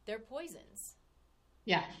 they're poisons.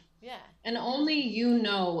 Yeah. Yeah. And only you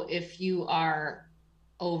know if you are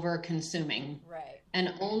over consuming. Right.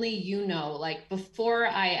 And only you know, like, before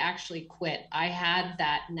I actually quit, I had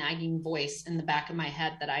that nagging voice in the back of my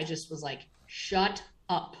head that I just was like, shut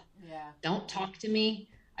up. Yeah. Don't talk to me.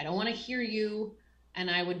 I don't want to hear you. And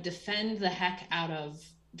I would defend the heck out of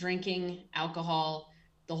drinking, alcohol,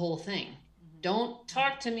 the whole thing. Don't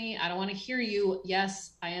talk to me. I don't want to hear you.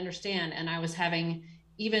 Yes, I understand. And I was having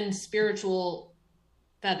even spiritual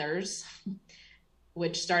feathers,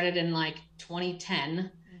 which started in like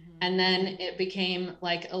 2010. And then it became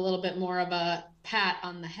like a little bit more of a pat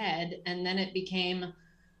on the head. And then it became,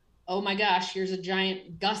 oh my gosh, here's a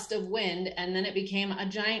giant gust of wind. And then it became a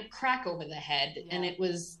giant crack over the head. Yeah. And it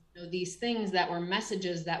was, you know, these things that were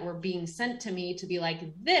messages that were being sent to me to be like,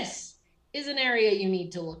 this is an area you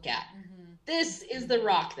need to look at. This is the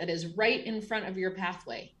rock that is right in front of your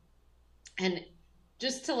pathway. And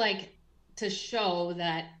just to show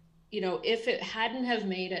that, you know, if it hadn't have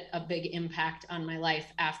made a big impact on my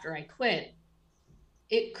life after I quit,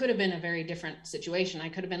 it could have been a very different situation. I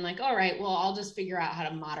could have been like, all right, well, I'll just figure out how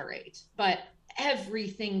to moderate. But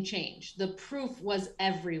everything changed. The proof was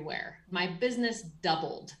everywhere. My business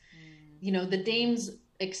doubled. You know, the Dames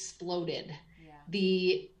exploded.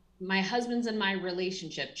 Yeah. My husband's and my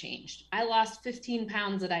relationship changed. I lost 15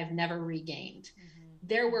 pounds that I've never regained.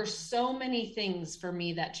 There were so many things for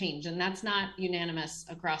me that changed, and that's not unanimous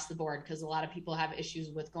across the board, because a lot of people have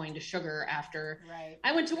issues with going to sugar after. Right.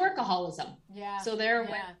 I went to workaholism. Yeah. So there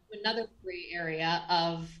went another gray area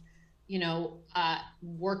of, you know,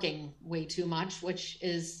 working way too much, which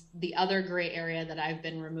is the other gray area that I've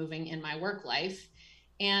been removing in my work life.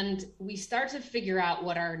 And we start to figure out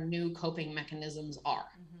what our new coping mechanisms are,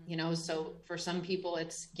 you know. So for some people,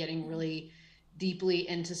 it's getting really deeply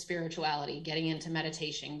into spirituality, getting into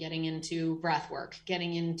meditation, getting into breath work,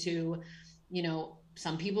 getting into, you know,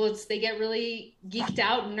 some people they get really geeked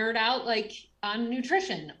out, nerd out like on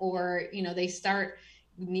nutrition, or, you know, they start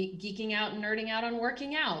geeking out and nerding out on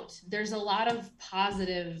working out. There's a lot of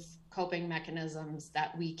positive coping mechanisms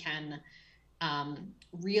that we can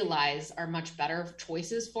realize are much better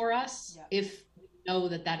choices for us if we know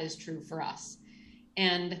that that is true for us.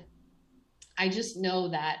 And I just know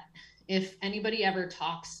that if anybody ever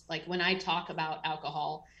talks, like when I talk about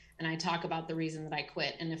alcohol and I talk about the reason that I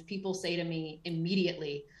quit, and if people say to me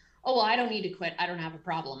immediately, oh, well, I don't need to quit, I don't have a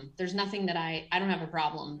problem. There's nothing that I don't have a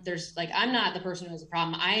problem. There's like, I'm not the person who has a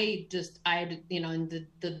problem. You know, and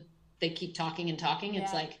they keep talking and talking.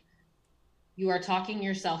 It's like, you are talking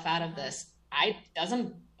yourself out of this. It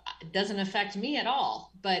doesn't affect me at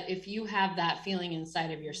all. But if you have that feeling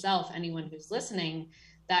inside of yourself, anyone who's listening,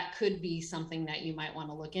 that could be something that you might want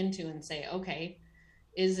to look into and say, okay,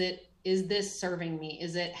 is this serving me?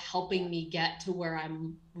 Is it helping me get to where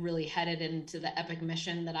I'm really headed into the epic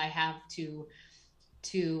mission that I have to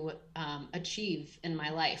achieve in my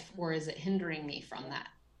life? Or is it hindering me from that?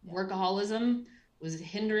 Workaholism was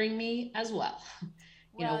hindering me as well.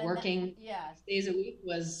 You know, working 6 days a week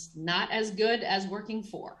was not as good as working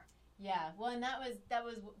 4. Yeah. Well, and that was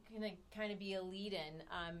going to kind of be a lead in,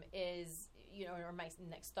 is, you know, or my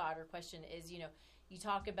next thought or question is, you know, you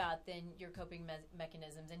talk about then your coping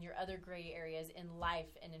mechanisms and your other gray areas in life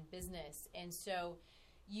and in business. And so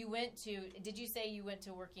did you say you went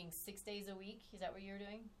to working 6 days a week? Is that what you were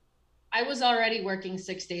doing? I was already working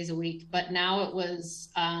 6 days a week, but now it was,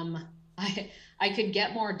 I could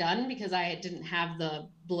get more done because I didn't have the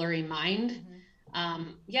blurry mind.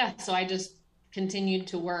 Mm-hmm. So I just continued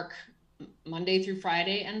to work Monday through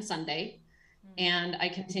Friday and Sunday. And I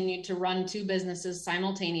continued to run 2 businesses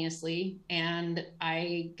simultaneously. And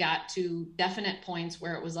I got to definite points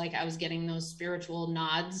where it was like I was getting those spiritual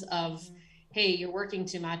nods of, hey, you're working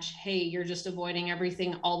too much. Hey, you're just avoiding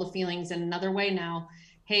everything, all the feelings in another way now.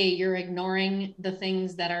 Hey, you're ignoring the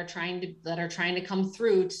things that are trying to come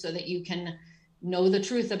through so that you can know the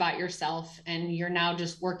truth about yourself. And you're now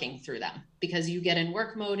just working through them because you get in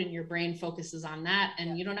work mode and your brain focuses on that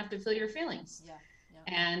and you don't have to feel your feelings.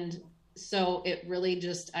 And so it really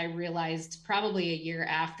I realized probably a year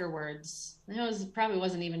afterwards,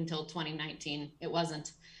 wasn't even until 2019. It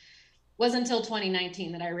wasn't until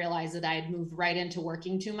 2019 that I realized that I had moved right into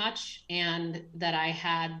working too much and that I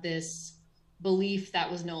had this belief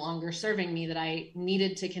that was no longer serving me, that I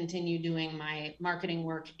needed to continue doing my marketing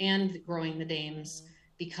work and growing the Dames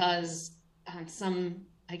because I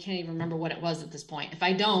can't even remember what it was at this point. If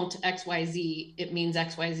I don't XYZ, it means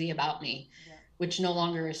XYZ about me. Which no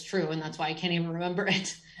longer is true. And that's why I can't even remember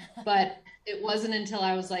it. But it wasn't until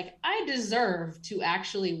I was like, I deserve to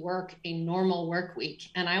actually work a normal work week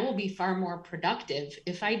and I will be far more productive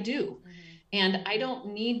if I do. Mm-hmm. And I don't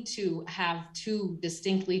need to have 2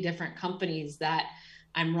 distinctly different companies that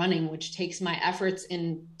I'm running, which takes my efforts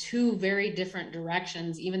in 2 very different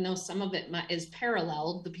directions, even though some of it is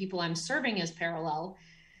parallel. The people I'm serving is parallel.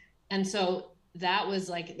 And so that was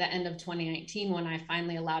like the end of 2019 when I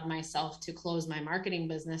finally allowed myself to close my marketing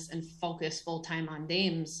business and focus full time on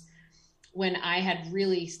Dames, when I had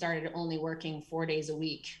really started only working 4 days a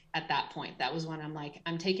week at that point. That was when I'm like,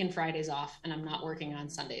 I'm taking Fridays off and I'm not working on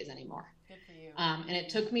Sundays anymore. Good for you. And it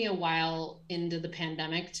took me a while into the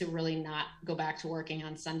pandemic to really not go back to working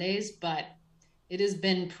on Sundays, but it has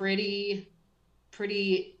been pretty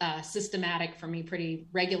systematic for me, pretty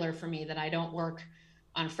regular for me that I don't work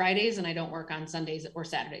on Fridays and I don't work on Sundays or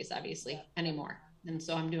Saturdays, obviously, anymore. And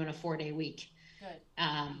so I'm doing a 4-day week. Good.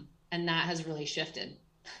 And that has really shifted.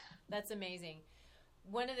 That's amazing.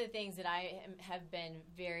 One of the things that I have been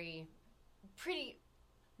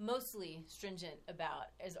mostly stringent about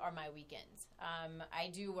are my weekends. I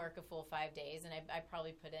do work a full 5 days and I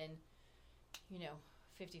probably put in,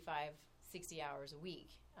 55, 60 hours a week.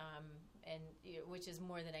 Which is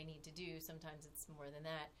more than I need to do. Sometimes it's more than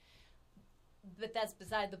that. But that's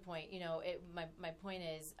beside the point. My point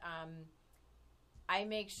is, I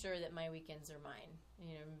make sure that my weekends are mine.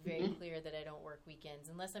 I'm very clear that I don't work weekends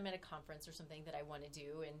unless I'm at a conference or something that I want to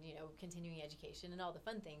do, and continuing education and all the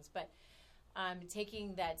fun things. But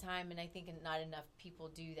taking that time, and I think not enough people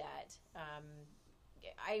do that.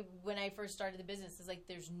 When I first started the business, it's like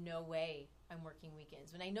there's no way I'm working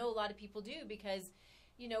weekends. And I know a lot of people do because,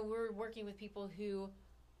 we're working with people who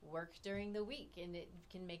work during the week and it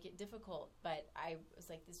can make it difficult, but I was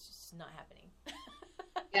like, this is just not happening.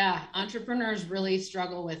 Yeah. Entrepreneurs really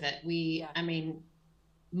struggle with it.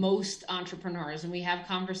 Most entrepreneurs, and we have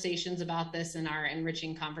conversations about this in our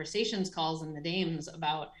enriching conversations calls in the Dames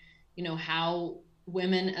about, how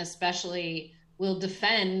women especially will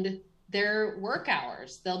defend their work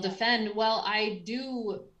hours. They'll defend, well, I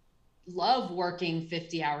do love working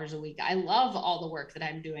 50 hours a week. I love all the work that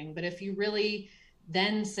I'm doing. But if you really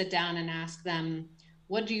then sit down and ask them,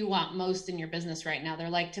 what do you want most in your business right now? They're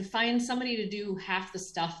like, to find somebody to do half the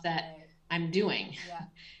stuff that I'm doing. Yeah.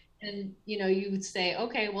 And, you would say,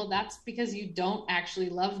 okay, well, that's because you don't actually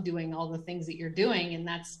love doing all the things that you're doing. And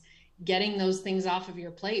that's getting those things off of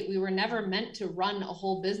your plate. We were never meant to run a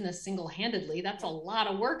whole business single-handedly. That's a lot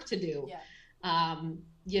of work to do. Yeah.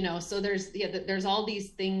 So there's all these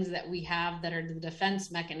things that we have that are the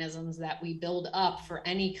defense mechanisms that we build up for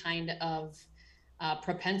any kind of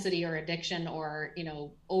propensity or addiction or,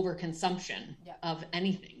 overconsumption of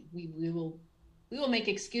anything. We will make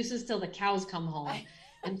excuses till the cows come home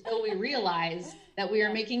until we realize that we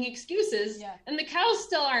are making excuses and the cows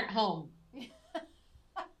still aren't home.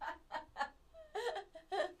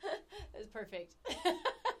 That's perfect.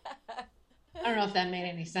 I don't know if that made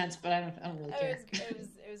any sense, but I don't really care.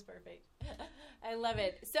 It was perfect. I love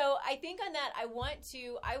it. So I think on that, I want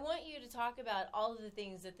you to talk about all of the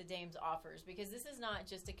things that the Dames offers, because this is not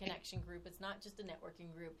just a connection group. It's not just a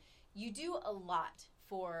networking group. You do a lot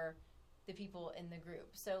for the people in the group.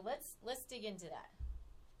 So let's dig into that.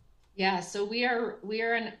 Yeah, so we are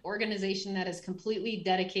an organization that is completely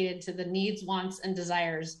dedicated to the needs, wants, and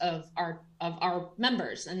desires of our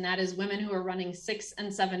members, and that is women who are running 6- and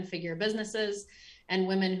 7-figure businesses and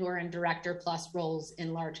women who are in director plus roles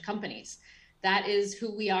in large companies. That is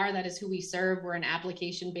who we are. That is who we serve. We're an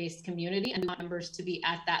application-based community, and we want members to be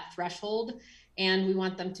at that threshold, and we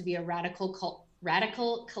want them to be a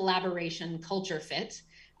radical collaboration culture fit,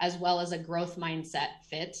 as well as a growth mindset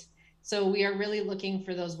fit. So we are really looking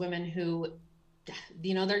for those women who,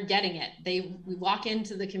 they're getting it. We walk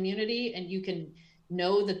into the community and you can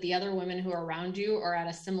know that the other women who are around you are at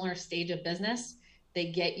a similar stage of business.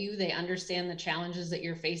 They get you, they understand the challenges that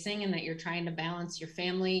you're facing and that you're trying to balance your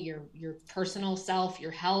family, your personal self, your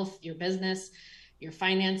health, your business, your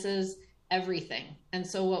finances, everything. And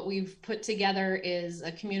so what we've put together is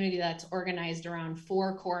a community that's organized around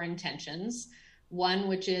 4 core intentions. One,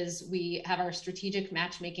 which is we have our strategic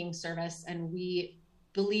matchmaking service, and we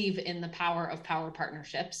believe in the power of power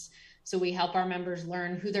partnerships. So we help our members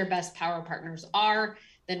learn who their best power partners are.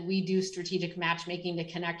 Then we do strategic matchmaking to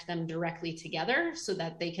connect them directly together so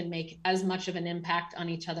that they can make as much of an impact on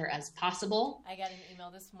each other as possible. I got an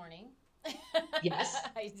email this morning. Yes.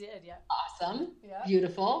 I did, yeah. Awesome. Yeah.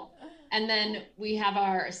 Beautiful. And then we have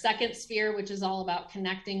our second sphere, which is all about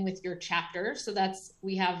connecting with your chapter. So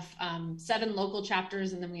we have 7 local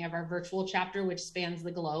chapters, and then we have our virtual chapter, which spans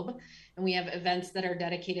the globe. And we have events that are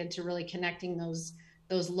dedicated to really connecting those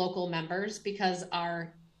local members, because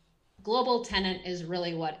our global tenet is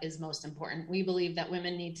really what is most important. We believe that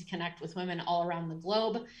women need to connect with women all around the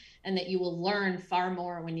globe, and that you will learn far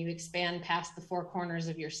more when you expand past the 4 corners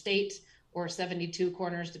of your state, or 72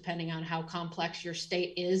 corners, depending on how complex your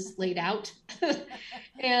state is laid out.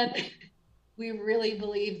 And we really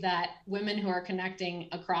believe that women who are connecting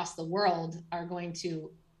across the world they're going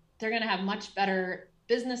to have much better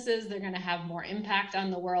businesses, they're going to have more impact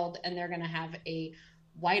on the world, and they're going to have a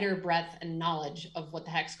wider breadth and knowledge of what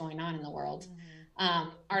the heck's going on in the world. Mm-hmm.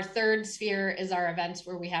 Our third sphere is our events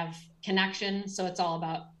where we have connection. So it's all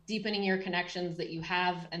about deepening your connections that you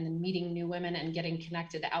have, and then meeting new women and getting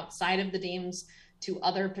connected outside of the Dames to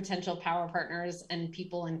other potential power partners and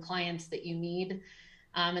people and clients that you need.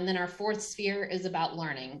 And then our fourth sphere is about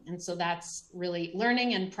learning. And so that's really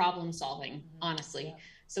learning and problem solving, mm-hmm. honestly. Yeah.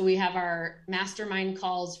 So we have our mastermind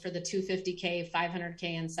calls for the 250K, 500K,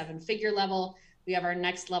 and 7-figure level. We have our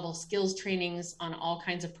next level skills trainings on all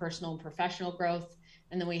kinds of personal and professional growth.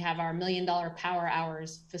 And then we have our $1 million power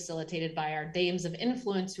hours facilitated by our Dames of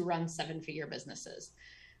Influence who run 7-figure businesses.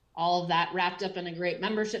 All of that wrapped up in a great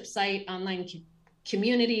membership site, online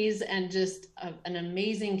communities, and just an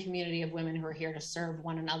amazing community of women who are here to serve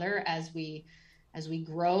one another as we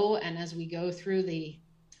grow and as we go through the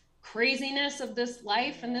craziness of this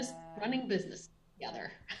life and this running business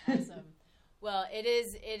together. Awesome. Well, it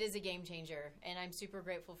is a game changer, and I'm super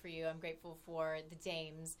grateful for you. I'm grateful for the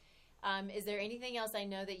Dames. Is there anything else? I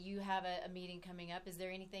know that you have a meeting coming up. Is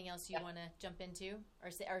there anything else you want to jump into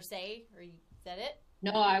or say, or is that it?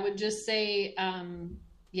 No, I would just say,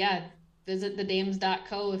 visit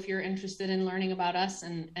thedames.co if you're interested in learning about us,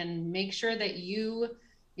 and make sure that you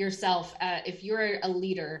yourself, if you're a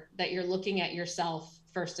leader, that you're looking at yourself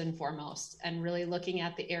first and foremost, and really looking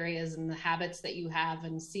at the areas and the habits that you have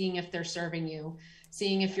and seeing if they're serving you,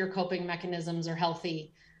 seeing if your coping mechanisms are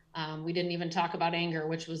healthy. We didn't even talk about anger,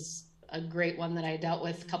 which was a great one that I dealt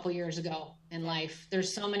with a couple years ago in life.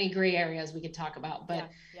 There's so many gray areas we could talk about, but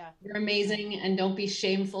you're amazing, and don't be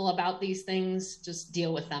shameful about these things. Just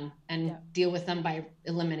deal with them, and deal with them by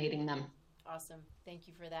eliminating them. Awesome. Thank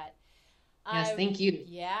you for that. Yes, thank you.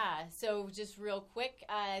 Yeah. So just real quick,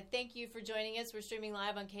 thank you for joining us. We're streaming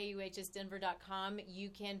live on KUHSdenver.com. You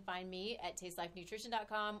can find me at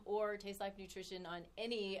tastelifenutrition.com or Taste Life Nutrition on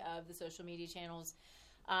any of the social media channels.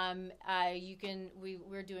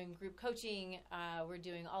 We're doing group coaching. We're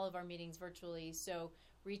doing all of our meetings virtually. So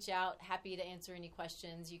reach out. Happy to answer any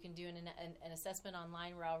questions. You can do an assessment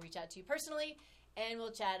online where I'll reach out to you personally, and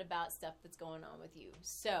we'll chat about stuff that's going on with you.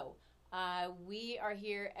 So we are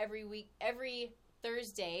here every week, every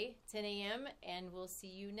Thursday, 10 a.m., and we'll see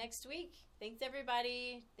you next week. Thanks,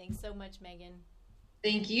 everybody. Thanks so much, Megan.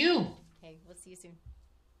 Thank you. Okay, we'll see you soon.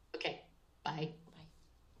 Okay, bye.